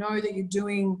 and you know that you're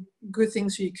doing good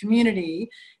things for your community,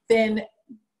 then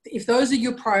if those are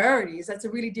your priorities, that's a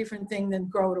really different thing than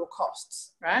grow at all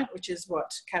costs, right? Which is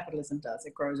what capitalism does.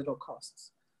 It grows at all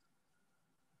costs.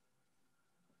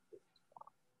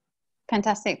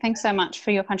 Fantastic. Thanks so much for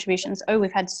your contributions. Oh,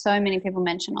 we've had so many people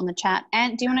mention on the chat.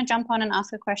 Ant, do you want to jump on and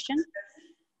ask a question?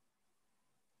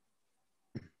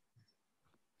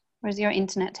 Or is your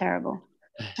internet terrible?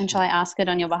 And shall I ask it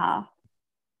on your behalf?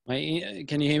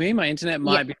 Can you hear me? My internet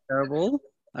might be terrible.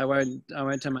 I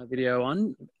won't turn my video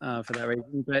on for that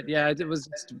reason. But yeah, it was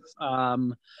just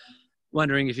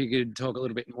wondering if you could talk a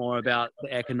little bit more about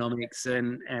the economics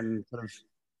and sort of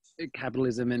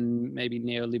capitalism and maybe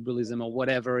neoliberalism or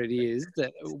whatever it is,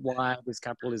 that why this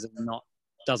capitalism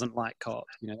doesn't like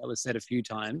co-ops. You know, that was said a few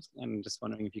times. I'm just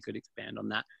wondering if you could expand on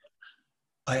that.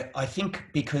 I think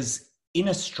because in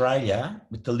Australia,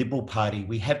 with the Liberal Party,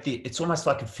 we have it's almost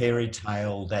like a fairy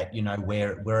tale that, you know,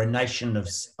 we're a nation of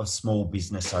small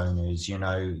business owners, you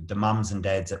know, the mums and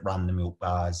dads that run the milk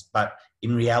bars. But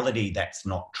in reality, that's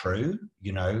not true.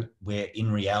 You know, where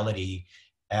in reality,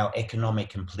 our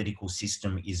economic and political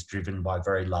system is driven by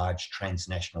very large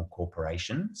transnational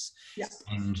corporations. Yeah.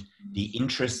 And the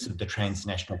interests of the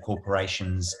transnational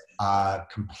corporations are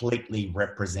completely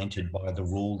represented by the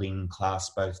ruling class,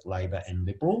 both Labor and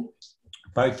Liberal,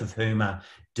 both of whom are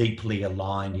deeply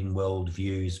aligned in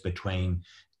worldviews between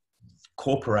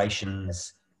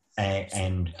corporations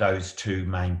and those two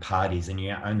main parties. And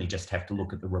you only just have to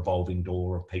look at the revolving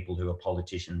door of people who are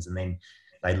politicians, and then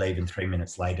they leave and 3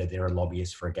 minutes later they're a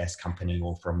lobbyist for a gas company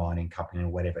or for a mining company or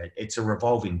whatever. It's a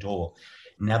revolving door.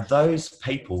 Now, those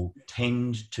people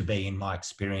tend to be, in my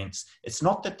experience, it's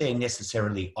not that they're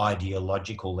necessarily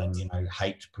ideological and, you know,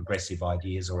 hate progressive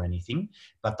ideas or anything,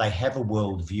 but they have a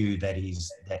worldview that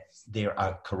there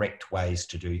are correct ways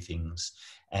to do things.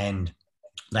 And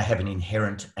they have an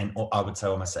inherent, and I would say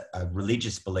almost a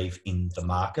religious belief in the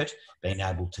market, being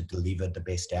able to deliver the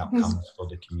best outcomes for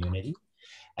the community.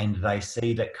 And they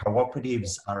see that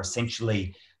cooperatives are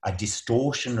essentially a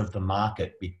distortion of the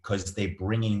market because they're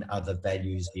bringing other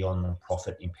values beyond the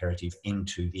profit imperative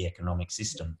into the economic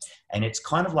system. And it's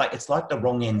kind of like, it's like the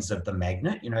wrong ends of the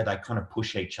magnet, you know, they kind of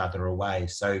push each other away.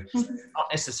 So not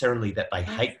necessarily that they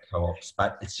hate co-ops,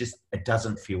 but it's just, it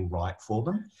doesn't feel right for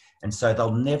them. And so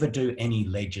they'll never do any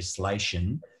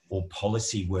legislation or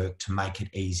policy work to make it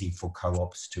easy for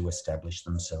co-ops to establish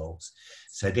themselves.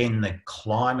 So then the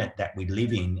climate that we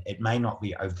live in, it may not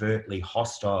be overtly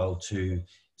hostile to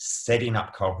setting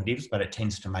up cooperatives, but it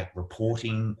tends to make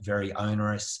reporting very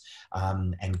onerous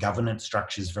and governance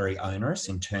structures very onerous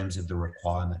in terms of the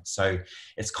requirements. So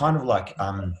it's kind of like,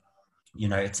 you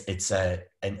know, it's an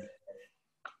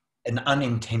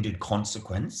unintended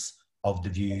consequence of the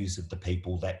views of the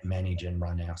people that manage and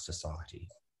run our society.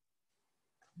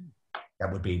 That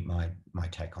would be my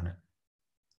take on it.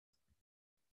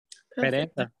 Great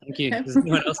answer. Thank you. Does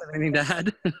anyone else have anything to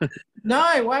add?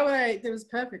 No, why would I? That was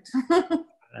perfect.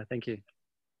 Thank you.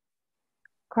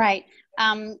 Great.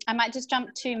 I might just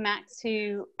jump to Max,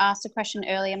 who asked a question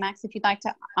earlier. Max, if you'd like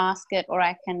to ask it, or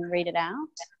I can read it out.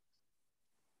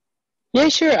 Yeah,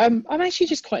 sure. I'm actually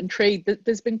just quite intrigued that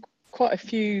there's been quite a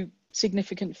few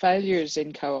significant failures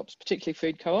in co-ops, particularly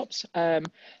food co-ops. And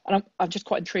I'm just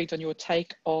quite intrigued on your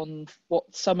take on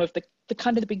what some of the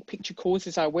kind of the big picture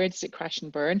causes are. Where does it crash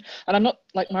and burn? And I'm not,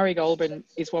 like, Murray Goulburn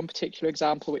is one particular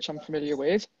example which I'm familiar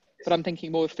with, but I'm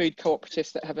thinking more of food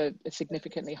cooperatives that have a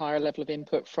significantly higher level of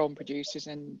input from producers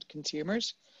and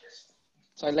consumers.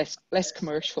 So less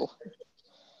commercial.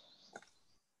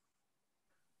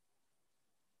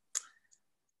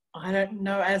 I don't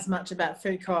know as much about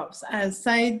food co-ops as,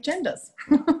 say, genders.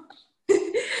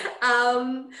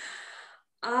 I'm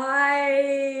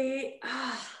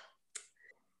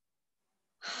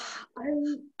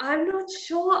not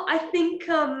sure. I think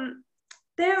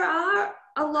there are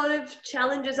a lot of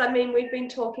challenges. I mean, we've been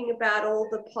talking about all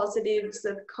the positives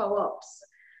of co-ops,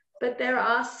 but there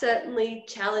are certainly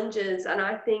challenges. And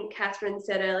I think Katherine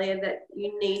said earlier that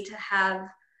you need to have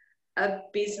a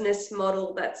business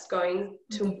model that's going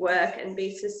to work and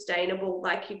be sustainable.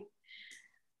 Like,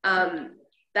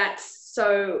 that's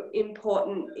so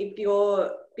important. If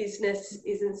your business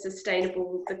isn't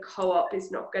sustainable, the co-op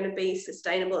is not going to be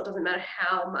sustainable. It doesn't matter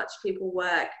how much people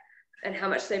work and how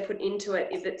much they put into it.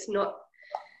 If it's not,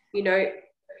 you know,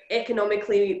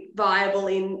 economically viable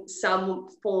in some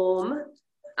form,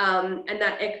 And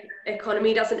that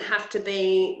economy doesn't have to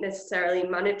be necessarily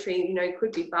monetary, you know, it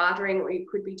could be bartering, or you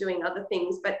could be doing other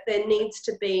things, but there needs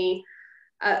to be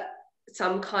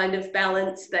some kind of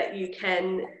balance that you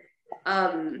can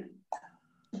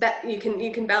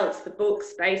balance the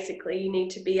books. Basically, you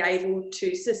need to be able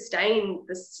to sustain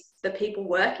the people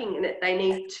working in it. They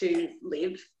need to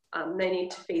live, they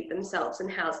need to feed themselves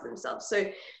and house themselves. So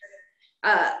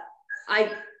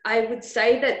I would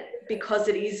say that because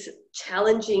it is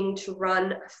challenging to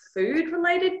run a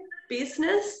food-related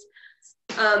business,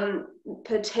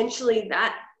 potentially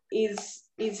that is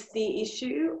the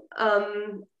issue.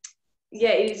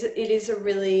 Yeah, it is a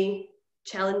really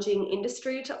challenging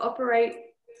industry to operate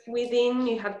within.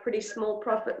 You have pretty small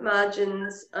profit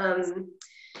margins,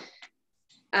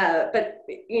 but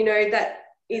you know, that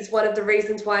is one of the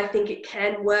reasons why I think it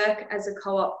can work as a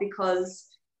co-op,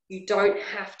 because you don't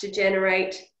have to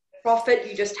generate profit,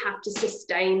 you just have to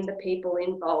sustain the people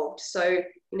involved. So,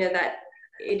 you know, that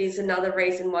it is another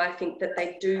reason why I think that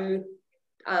they do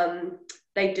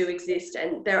exist,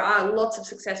 and there are lots of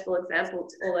successful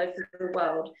examples all over the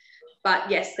world, but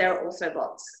yes, there are also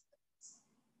lots.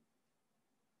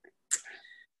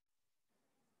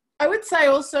 I would say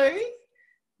also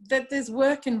that there's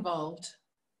work involved.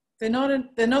 They're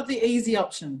not the easy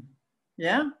option,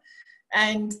 yeah,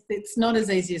 and it's not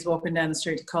as easy as walking down the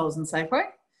street to Coles and Safeway.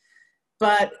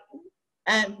 But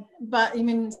I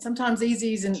mean, sometimes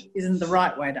easy isn't the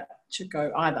right way to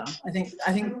go either. I think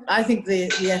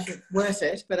the effort worth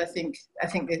it, but I think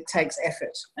it takes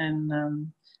effort,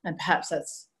 and perhaps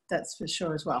that's for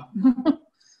sure as well.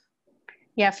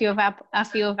 Yeah, a few of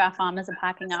our farmers are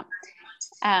parking up.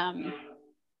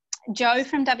 Joe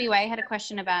from WA had a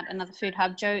question about another food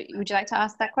hub. Joe, would you like to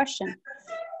ask that question?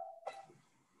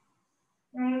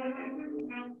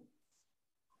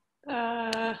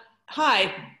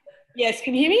 Hi. Yes,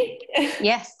 can you hear me?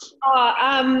 Yes.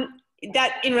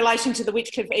 That in relation to the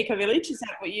Witchcliff Eco Village, is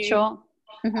that what you? Sure.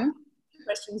 Mm-hmm.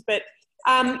 Questions, but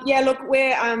yeah, look,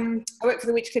 I work for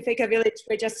the Witchcliff Eco Village.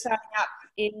 We're just starting up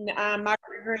in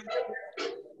Margaret River.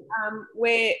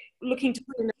 We're looking to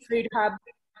put in a food hub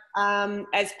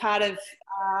as part of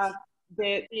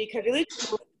the Eco Village.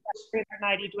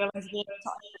 380 dwellings and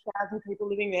 1,000 people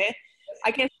living there.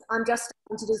 I guess I'm just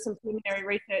starting to do some preliminary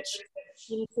research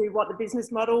into what the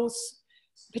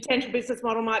potential business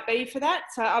model might be for that.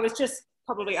 So I was just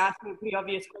probably asking a pretty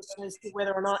obvious question as to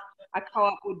whether or not a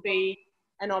co-op would be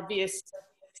an obvious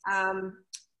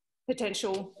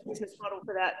potential business model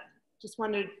for that. Just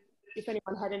wondered if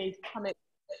anyone had any comment.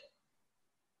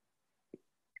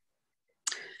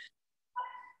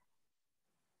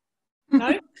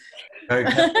 No?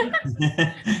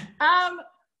 Okay.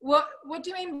 What do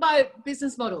you mean by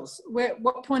business models?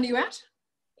 What point are you at?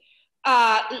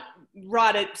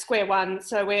 Right at square one.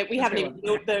 So we haven't even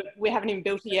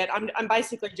built it yet. I'm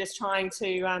basically just trying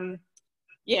to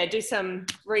do some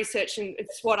research and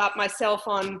swat up myself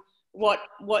on what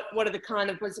are the kind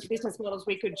of business models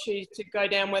we could choose to go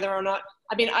down, whether or not.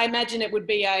 I mean, I imagine it would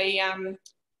be a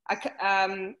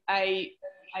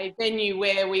venue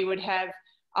where we would have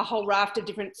a whole raft of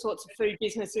different sorts of food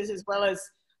businesses, as well as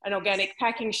an organic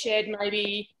packing shed,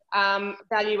 maybe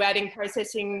value-adding,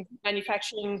 processing,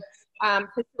 manufacturing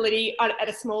facility at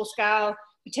a small scale,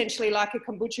 potentially like a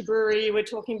kombucha brewery we're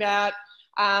talking about.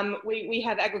 We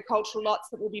have agricultural lots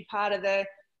that will be part of the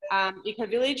Eco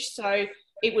Village, so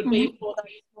it would be for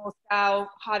those small scale,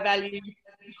 high-value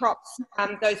crops,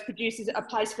 those producers, a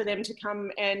place for them to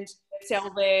come and sell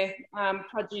their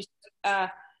produce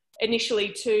initially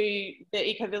to the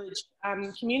Eco Village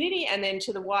community and then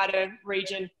to the wider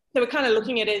region. So we're kind of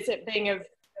looking at it as it being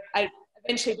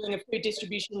eventually being a food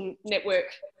distribution network,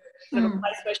 sort of a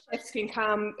place where chefs can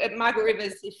come. Margaret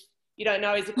Rivers, if you don't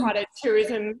know, is quite a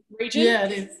tourism region. Yeah,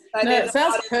 it is. So no,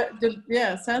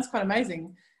 it sounds quite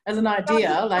amazing as an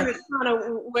idea. Trying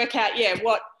to work out,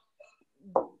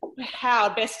 how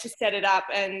best to set it up,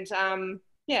 and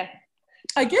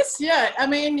I guess, yeah. I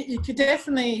mean, you could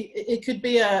definitely, it could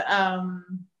be I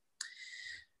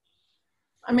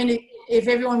mean, if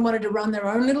everyone wanted to run their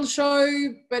own little show,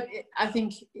 but I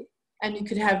think, and you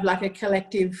could have like a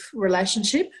collective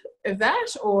relationship of that,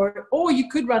 or you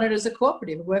could run it as a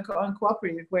cooperative, a worker-owned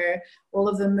cooperative, where all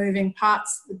of the moving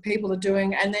parts that people are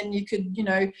doing, and then you could, you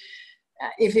know,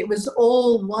 if it was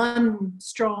all one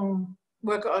strong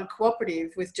worker-owned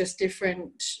cooperative with just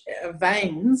different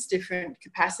veins, different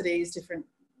capacities, different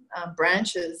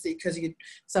branches, because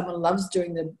someone loves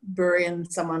doing the brewery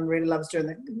and someone really loves doing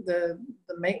the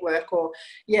meat work, or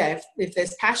if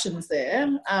there's passions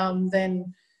there,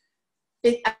 then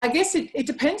I guess it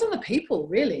depends on the people,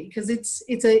 really, because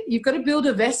you've got to build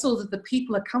a vessel that the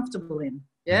people are comfortable in.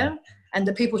 yeah, and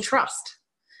that people trust.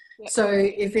 Yep. So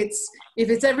if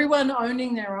it's everyone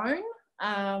owning their own,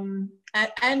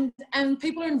 and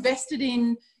people are invested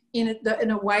in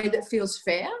a way that feels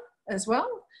fair as well.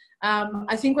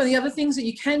 I think one of the other things that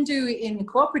you can do in the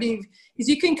cooperative is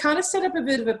you can kind of set up a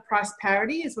bit of a price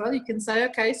parity as well. You can say,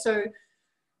 okay, so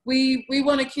we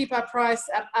want to keep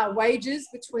our wages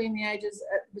between the ages,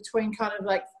 between kind of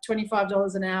like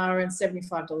 $25 an hour and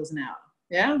 $75 an hour.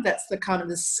 Yeah, that's the kind of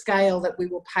the scale that we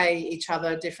will pay each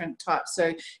other different types.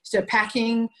 So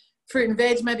packing fruit and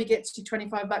veg maybe gets you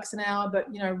 $25 an hour, but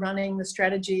running the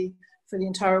strategy for the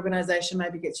entire organisation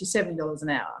maybe gets you $70 an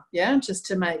hour. Yeah, just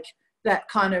to make that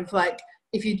kind of like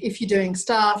if you're doing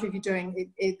staff, if you're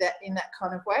doing it that in that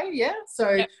kind of way. Yeah.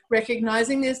 So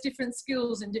recognising there's different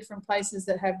skills in different places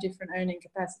that have different earning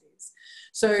capacities.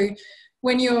 So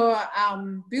when you're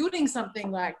building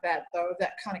something like that, though,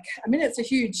 that kind of, I mean, that's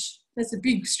a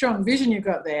big, strong vision you've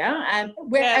got there. And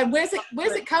where's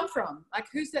it come from? Like,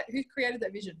 who created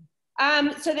that vision?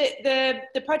 So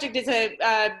the project is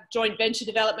a joint venture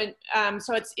development.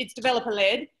 So it's developer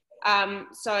led.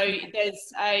 So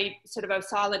there's a sort of a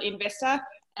silent investor,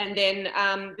 and then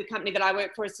the company that I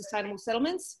work for is Sustainable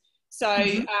Settlements. So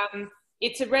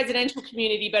it's a residential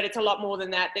community, but it's a lot more than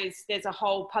that. There's a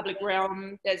whole public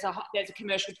realm. There's a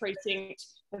commercial precinct.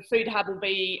 The food hub will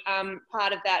be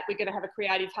part of that. We're going to have a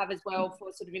creative hub as well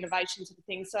for sort of innovation sort of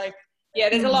things. So yeah,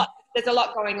 there's a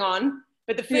lot going on.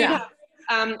 But the food hub,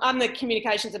 I'm the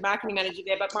communications and marketing manager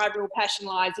there, but my real passion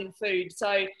lies in food.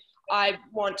 So I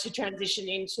want to transition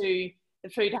into the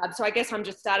food hub. So I guess I'm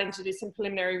just starting to do some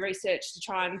preliminary research to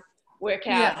try and work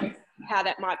out how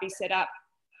that might be set up.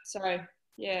 So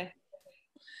yeah.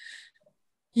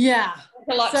 Yeah. It's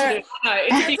a lot to do. No,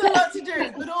 it's a lot to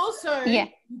do, but also you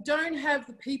don't have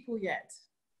the people yet.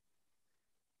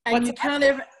 And you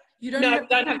don't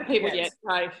have the people yet.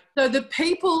 No. So the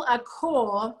people are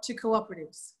core to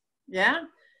cooperatives. Yeah.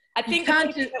 I think the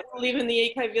people that live in the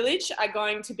eco-village are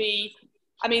going to be,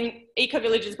 I mean,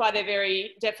 eco-villages by their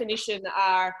very definition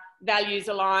are values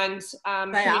aligned.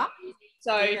 They are.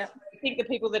 So I think the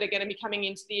people that are going to be coming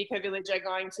into the eco-village are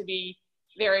going to be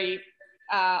very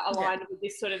aligned with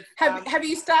this sort of... Have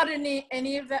you started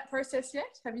any of that process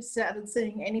yet? Have you started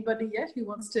seeing anybody yet who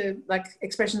wants to, like,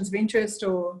 expressions of interest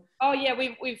or... Oh yeah,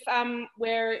 we've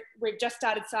just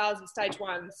started sales at stage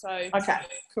 1. So okay,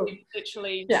 cool.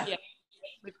 Literally,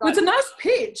 It's a nice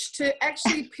pitch to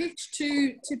actually pitch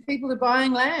to people who are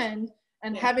buying land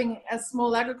and having a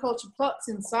small agriculture plots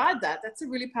inside that. That's a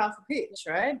really powerful pitch,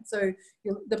 right? So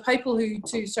the people who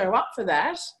show up for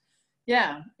that,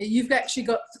 you've actually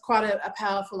got quite a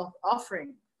powerful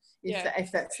offering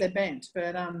if that's their bent.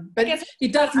 But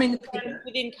it does mean that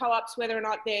within co-ops, whether or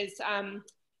not there's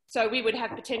so we would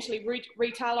have potentially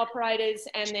retail operators,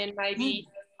 and then maybe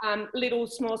little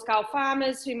small scale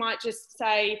farmers who might just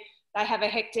say they have a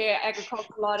hectare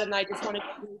agricultural lot and they just want to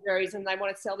do blueberries and they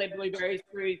want to sell their blueberries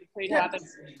through the food hub, and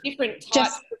different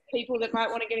types of people that might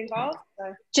want to get involved.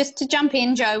 So. Just to jump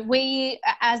in, Jo, we,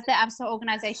 as the ABSA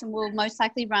organisation, will most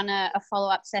likely run a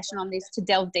follow-up session on this to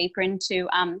delve deeper into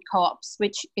co-ops,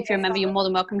 which, if you remember, you're more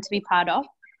than welcome to be part of.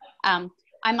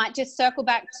 I might just circle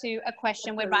back to a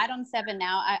question. We're right on 7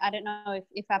 now. I don't know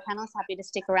if our panelists are happy to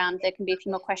stick around. There can be a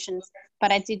few more questions,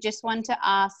 but I did just want to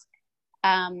ask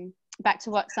back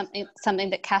to something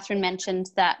that Katherine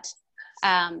mentioned, that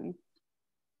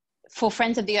for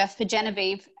Friends of the Earth, for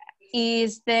Genevieve,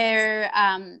 is there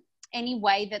any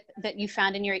way that you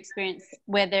found in your experience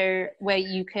where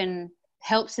you can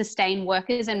help sustain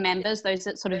workers and members, those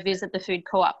that sort of visit the food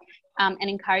co-op, and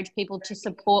encourage people to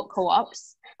support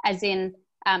co-ops, as in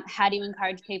how do you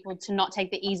encourage people to not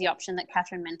take the easy option that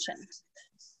Katherine mentioned?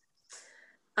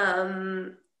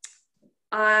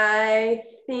 I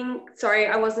think, sorry,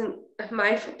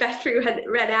 my battery had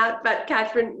ran out, but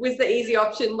Katherine, was the easy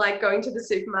option like going to the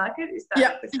supermarket? Is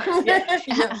that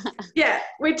yeah,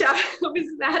 which I was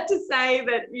about to say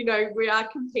that, we are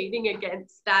competing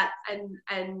against that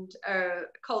and a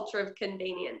culture of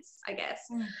convenience, I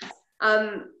guess.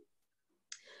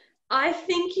 I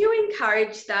think you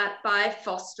encourage that by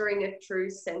fostering a true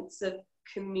sense of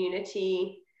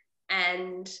community,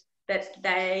 and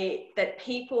that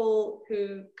people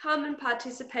who come and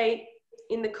participate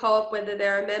in the co-op, whether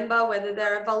they're a member, whether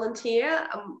they're a volunteer,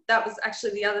 that was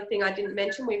actually the other thing I didn't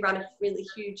mention. We run a really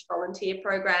huge volunteer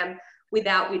program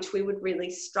without which we would really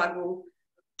struggle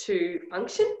to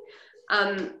function.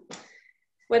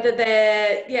 Whether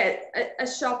they're a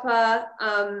shopper,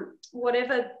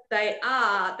 whatever they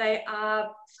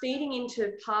are feeding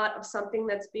into part of something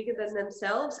that's bigger than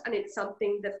themselves, and it's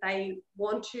something that they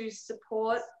want to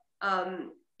support.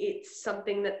 It's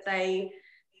something that they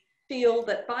feel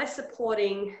that by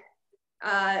supporting,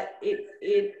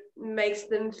 it makes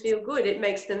them feel good. It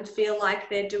makes them feel like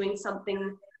they're doing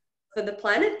something for the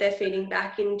planet. They're feeding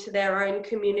back into their own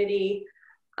community.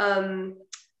 So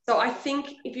I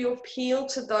think if you appeal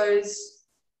to those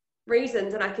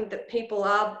reasons, and I think that people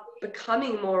are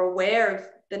becoming more aware of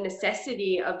the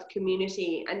necessity of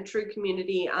community and true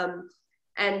community,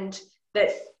 and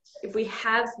that if we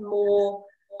have more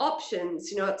options,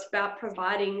 you know, it's about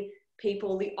providing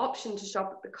people the option to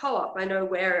shop at the co-op. I know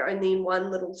we're only in one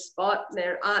little spot.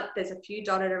 There's a few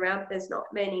dotted around, there's not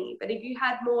many. But if you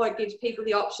had more, it gives people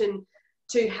the option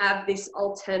to have this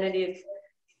alternative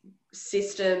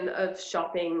system of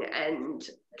shopping and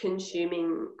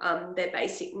consuming their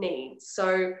basic needs.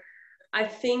 So I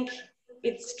think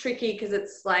it's tricky because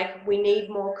it's like we need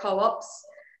more co-ops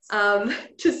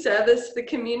to service the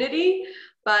community,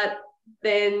 but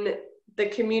then the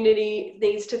community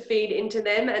needs to feed into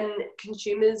them, and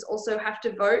consumers also have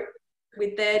to vote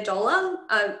with their dollar.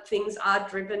 Things are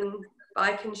driven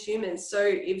by consumers. So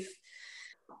if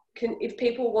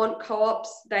people want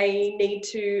co-ops, they need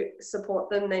to support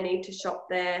them, they need to shop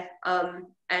there.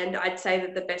 And I'd say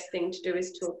that the best thing to do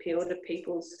is to appeal to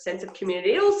people's sense of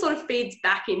community. It all sort of feeds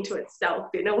back into itself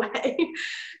in a way.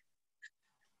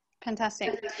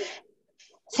 Fantastic.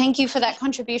 Thank you for that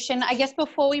contribution. I guess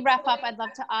before we wrap up, I'd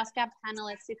love to ask our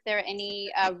panelists if there are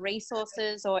any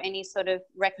resources or any sort of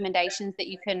recommendations that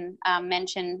you can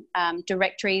mention,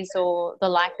 directories or the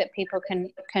like, that people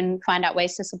can find out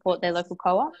ways to support their local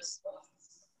co-ops.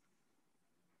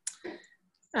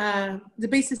 The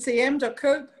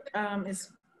bccm.coop is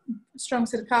a strong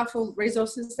set of powerful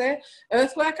resources there.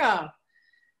 Earthworker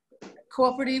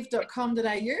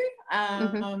cooperative.com.au,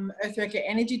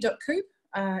 earthworkerenergy.coop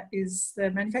is the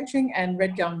manufacturing, and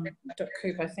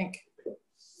redgum.coop, I think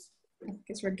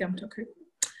it's redgum.coop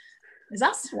is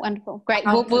us. Wonderful, great.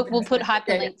 We'll put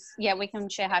hyperlinks. Yeah, we can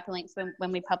share hyperlinks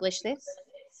when we publish this.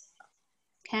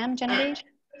 Cam, Genevieve?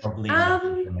 Probably.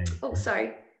 Oh,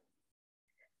 sorry.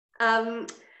 I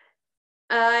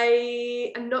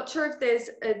am not sure if there's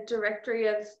a directory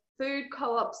of food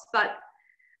co-ops, but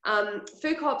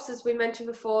food co-ops, as we mentioned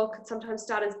before, could sometimes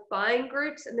start as buying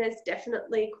groups, and there's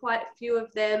definitely quite a few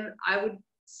of them. I would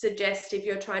suggest, if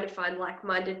you're trying to find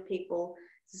like-minded people,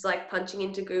 it's like punching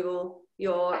into Google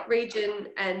your region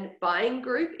and buying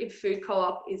group if food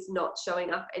co-op is not showing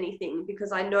up anything,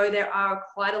 because I know there are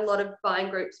quite a lot of buying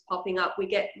groups popping up. We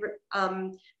get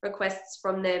requests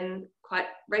from them quite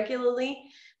regularly,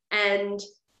 and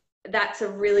that's a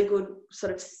really good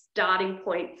sort of starting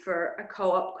point for a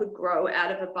co-op. Could grow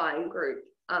out of a buying group,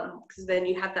 because then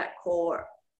you have that core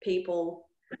people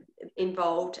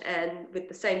involved and with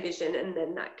the same vision, and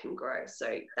then that can grow. So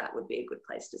that would be a good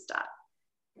place to start.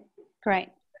 Great.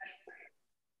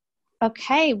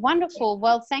 Okay, wonderful.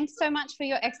 Well, thanks so much for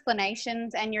your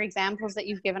explanations and your examples that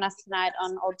you've given us tonight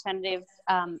on alternative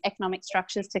economic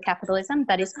structures to capitalism,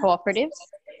 that is cooperatives,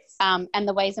 and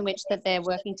the ways in which that they're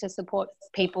working to support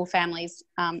people, families,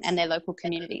 and their local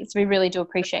communities. We really do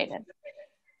appreciate it.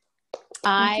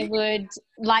 I would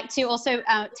like to also,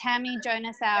 Tammy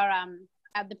Jonas,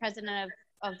 the president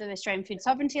of the Australian Food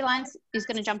Sovereignty Alliance, is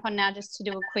going to jump on now just to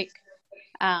do a quick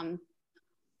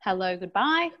hello,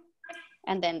 goodbye,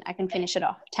 and then I can finish it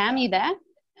off. Tam, you there?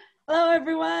 Hello,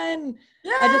 everyone.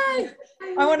 I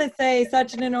want to say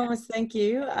such an enormous thank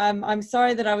you. I'm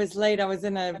sorry that I was late. I was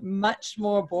in a much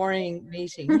more boring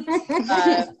meeting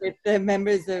with the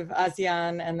members of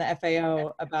ASEAN and the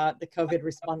FAO about the COVID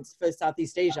response for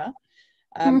Southeast Asia.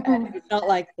 And it's not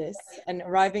like this. And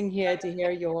arriving here to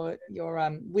hear your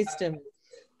wisdom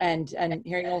and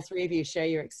hearing all three of you share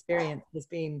your experience has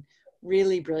been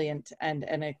really brilliant, and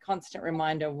a constant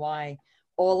reminder why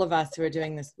all of us who are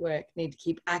doing this work need to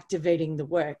keep activating the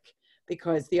work,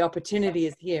 because the opportunity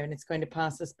is here and it's going to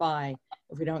pass us by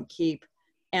if we don't keep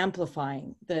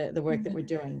amplifying the work that we're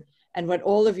doing. And what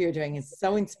all of you are doing is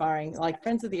so inspiring. Like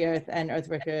Friends of the Earth and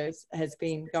Earthworkers has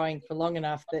been going for long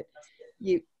enough that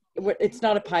it's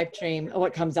not a pipe dream or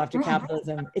what comes after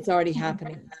capitalism. It's already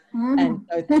happening. And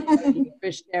so thank you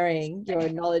for sharing your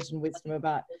knowledge and wisdom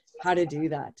about how to do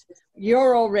that.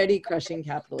 You're already crushing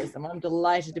capitalism. I'm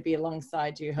delighted to be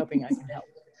alongside you, hoping I can help.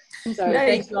 So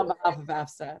thank you on behalf of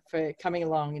AFSA for coming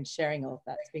along and sharing all of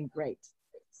that. It's been great.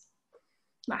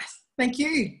 Nice. Thank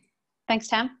you. Thanks,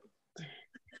 Tam.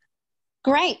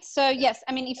 Great. So yes,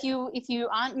 I mean, if you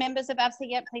aren't members of AFSA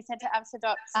yet, please head to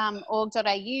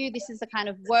afsa.org.au. This is the kind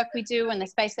of work we do and the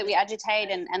space that we agitate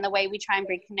and the way we try and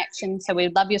bring connection. So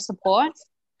we'd love your support.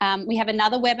 We have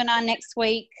another webinar next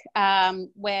week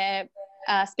where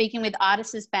speaking with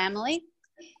Artis's family,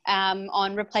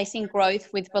 on replacing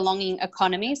growth with belonging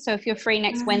economies. So if you're free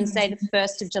next Wednesday, the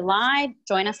 1st of July,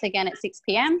 join us again at 6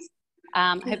 p.m.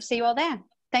 Hope to see you all there.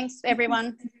 Thanks,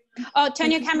 everyone. Oh,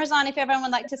 turn your cameras on if everyone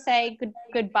would like to say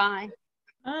goodbye.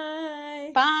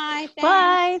 Bye. Bye. Thanks.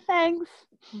 Bye. Thanks.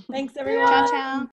 Thanks, everyone. Ciao, ciao.